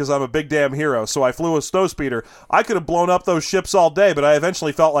fly because I'm a big damn hero, so I flew a snowspeeder. I could have blown up those ships all day, but I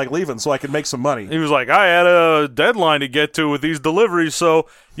eventually felt like leaving so I could make some money. He was like, I had a deadline to get to with these deliveries, so,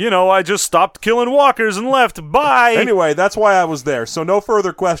 I just stopped killing walkers and left. Bye! Anyway, that's why I was there, so no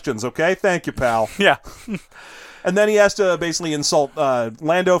further questions, okay? Thank you, pal. Yeah. And then he has to basically insult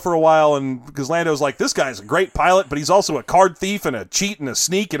Lando for a while, and because Lando's like, this guy's a great pilot, but he's also a card thief and a cheat and a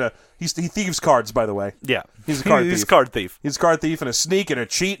sneak and he thieves cards, by the way. Yeah. He's a card thief. He's a card thief. He's a card thief and a sneak and a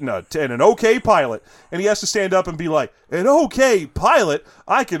cheat and an okay pilot. And he has to stand up and be like, an okay pilot?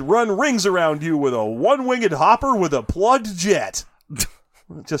 I could run rings around you with a one-winged hopper with a plugged jet.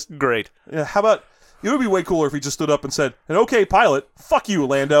 Just great. How about, it would be way cooler if he just stood up and said, an okay pilot? Fuck you,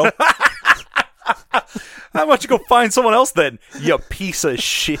 Lando. How about you go find someone else then, you piece of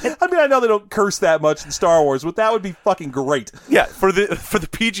shit? I mean, I know they don't curse that much in Star Wars, but that would be fucking great. Yeah, for the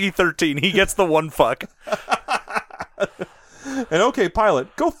PG-13, he gets the one fuck. And okay,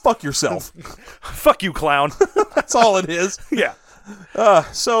 pilot, go fuck yourself. Fuck you, clown. That's all it is. Yeah.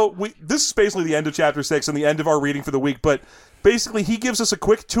 So this is basically the end of Chapter 6 and the end of our reading for the week, but basically he gives us a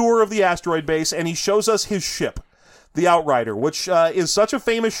quick tour of the asteroid base, and he shows us his ship. The Outrider, which is such a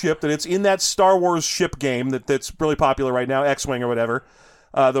famous ship that it's in that Star Wars ship game that's really popular right now, X-Wing or whatever,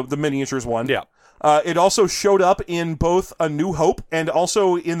 the miniatures one. Yeah. It also showed up in both A New Hope and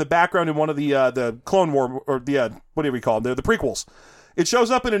also in the background in one of the Clone War, or the, whatever you call them, the prequels. It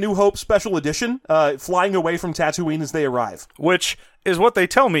shows up in A New Hope Special Edition, flying away from Tatooine as they arrive. Which is what they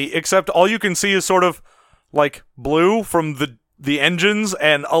tell me, except all you can see is sort of, like, blue from the engines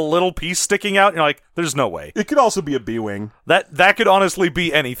and a little piece sticking out, and you're like, there's no way. It could also be a B-Wing. That could honestly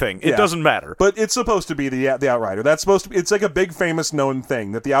be anything. It doesn't matter. But it's supposed to be the Outrider. That's supposed to be, it's like a big famous known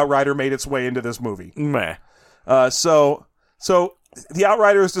thing that the Outrider made its way into this movie. Meh. So the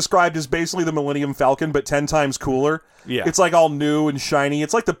Outrider is described as basically the Millennium Falcon, but 10 times cooler. Yeah. It's like all new and shiny.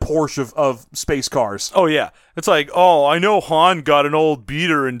 It's like the Porsche of space cars. Oh, yeah. It's like, oh, I know Han got an old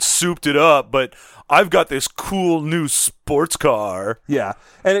beater and souped it up, but I've got this cool new sports car. Yeah,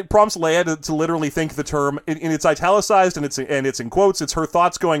 and it prompts Leia to literally think the term, and it's italicized and it's in quotes. It's her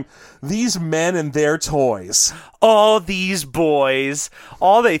thoughts going, "These men and their toys." All these boys,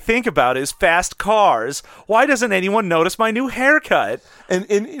 all they think about is fast cars. Why doesn't anyone notice my new haircut? And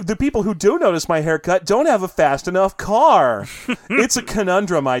the people who do notice my haircut don't have a fast enough car. It's a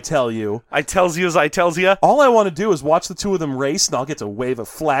conundrum, I tell you. I tells you as I tells you. All I want to do is watch the two of them race, and I'll get to wave a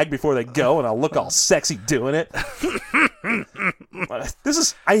flag before they go, and I'll look all sexy doing it.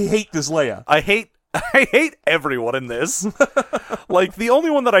 I hate this Leia. I hate everyone in this. Like, the only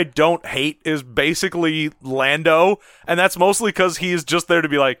one that I don't hate is basically Lando, and that's mostly because he is just there to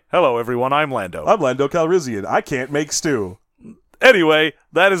be like, hello everyone, I'm Lando. I'm Lando Calrissian. I can't make stew. Anyway,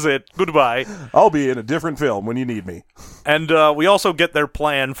 that is it. Goodbye. I'll be in a different film when you need me. And we also get their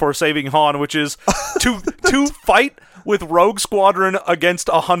plan for saving Han, which is to fight with Rogue Squadron against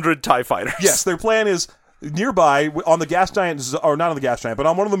 100 TIE fighters. Yes, their plan is nearby on the gas giant, or not on the gas giant, but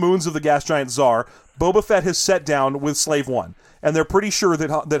on one of the moons of the gas giant Tsar, Boba Fett has set down with Slave One, and they're pretty sure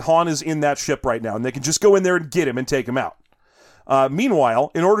that Han is in that ship right now, and they can just go in there and get him and take him out.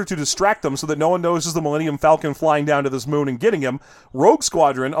 Meanwhile, in order to distract them so that no one notices the Millennium Falcon flying down to this moon and getting him, Rogue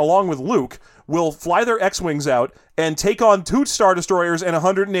Squadron, along with Luke, will fly their X-Wings out and take on 2 Star Destroyers and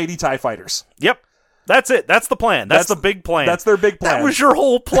 180 TIE Fighters. Yep. That's it. That's the plan. That's the big plan. That's their big plan. That was your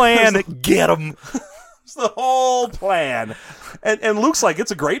whole plan. Get them. It's the whole plan. And Luke's like,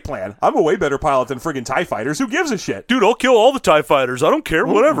 it's a great plan. I'm a way better pilot than friggin' TIE Fighters. Who gives a shit? Dude, I'll kill all the TIE Fighters. I don't care.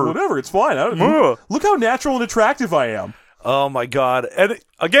 Whatever. Whatever. It's fine. Look how natural and attractive I am. Oh, my God. And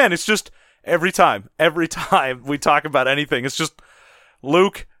again, it's just every time we talk about anything, it's just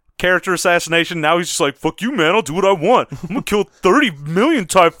Luke, character assassination. Now he's just like, fuck you, man. I'll do what I want. I'm going to kill 30 million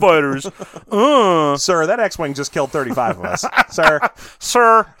TIE Fighters. Sir, that X-Wing just killed 35 of us.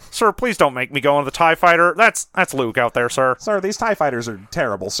 Sir, please don't make me go on the TIE Fighter. That's Luke out there, sir. Sir, these TIE Fighters are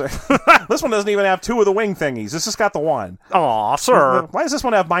terrible, sir. This one doesn't even have 2 of the wing thingies. This just got the 1. Aw, sir. Why does this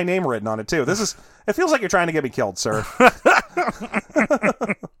one have my name written on it, too? It feels like you're trying to get me killed, sir.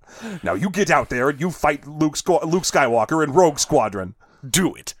 Now you get out there and you fight Luke Skywalker and Rogue Squadron.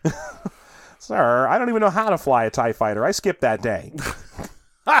 Do it. Sir, I don't even know how to fly a TIE Fighter. I skipped that day.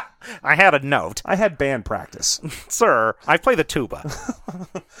 I had a note. I had band practice. Sir, I play the tuba.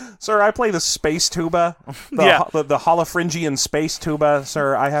 Sir, I play the space tuba. The Holophrygian space tuba,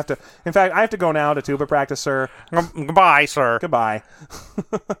 sir. I have to go now to tuba practice, sir. Goodbye, sir. Goodbye.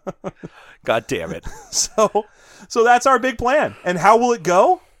 God damn it. So that's our big plan. And how will it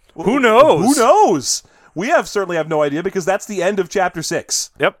go? Who knows? Who knows? We certainly have no idea because that's the end of Chapter 6.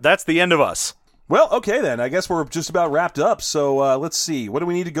 Yep, that's the end of us. Well, okay then. I guess we're just about wrapped up. So let's see. What do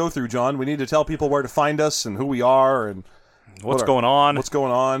we need to go through, John? We need to tell people where to find us and who we are and what's going on.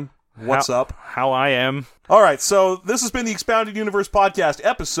 What's up. How I am. All right, so this has been the Expounded Universe Podcast,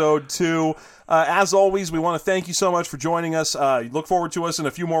 Episode 2. As always, we want to thank you so much for joining us. Look forward to us in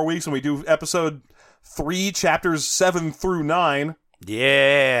a few more weeks when we do Episode 3, Chapters 7 through 9.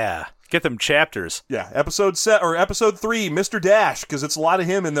 Yeah. Get them chapters. Yeah, Episode 3, Mr. Dash, because it's a lot of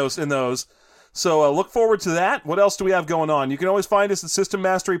him in those. So look forward to that. What else do we have going on? You can always find us at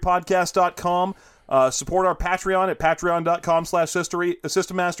SystemMasteryPodcast.com. Support our Patreon at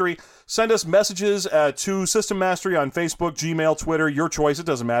patreon.com/SystemMastery. Send us messages to System Mastery on Facebook, Gmail, Twitter, your choice. It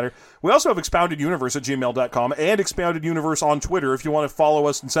doesn't matter. We also have ExpoundedUniverse at gmail.com and ExpoundedUniverse on Twitter if you want to follow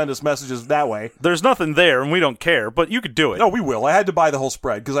us and send us messages that way. There's nothing there, and we don't care, but you could do it. No, we will. I had to buy the whole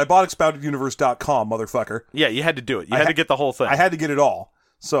spread because I bought ExpoundedUniverse.com, motherfucker. Yeah, you had to do it. You had to get the whole thing. I had to get it all.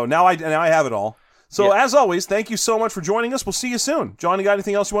 So now I have it all. So as always, thank you so much for joining us. We'll see you soon. John, you got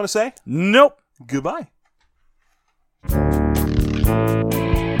anything else you want to say? Nope. Goodbye.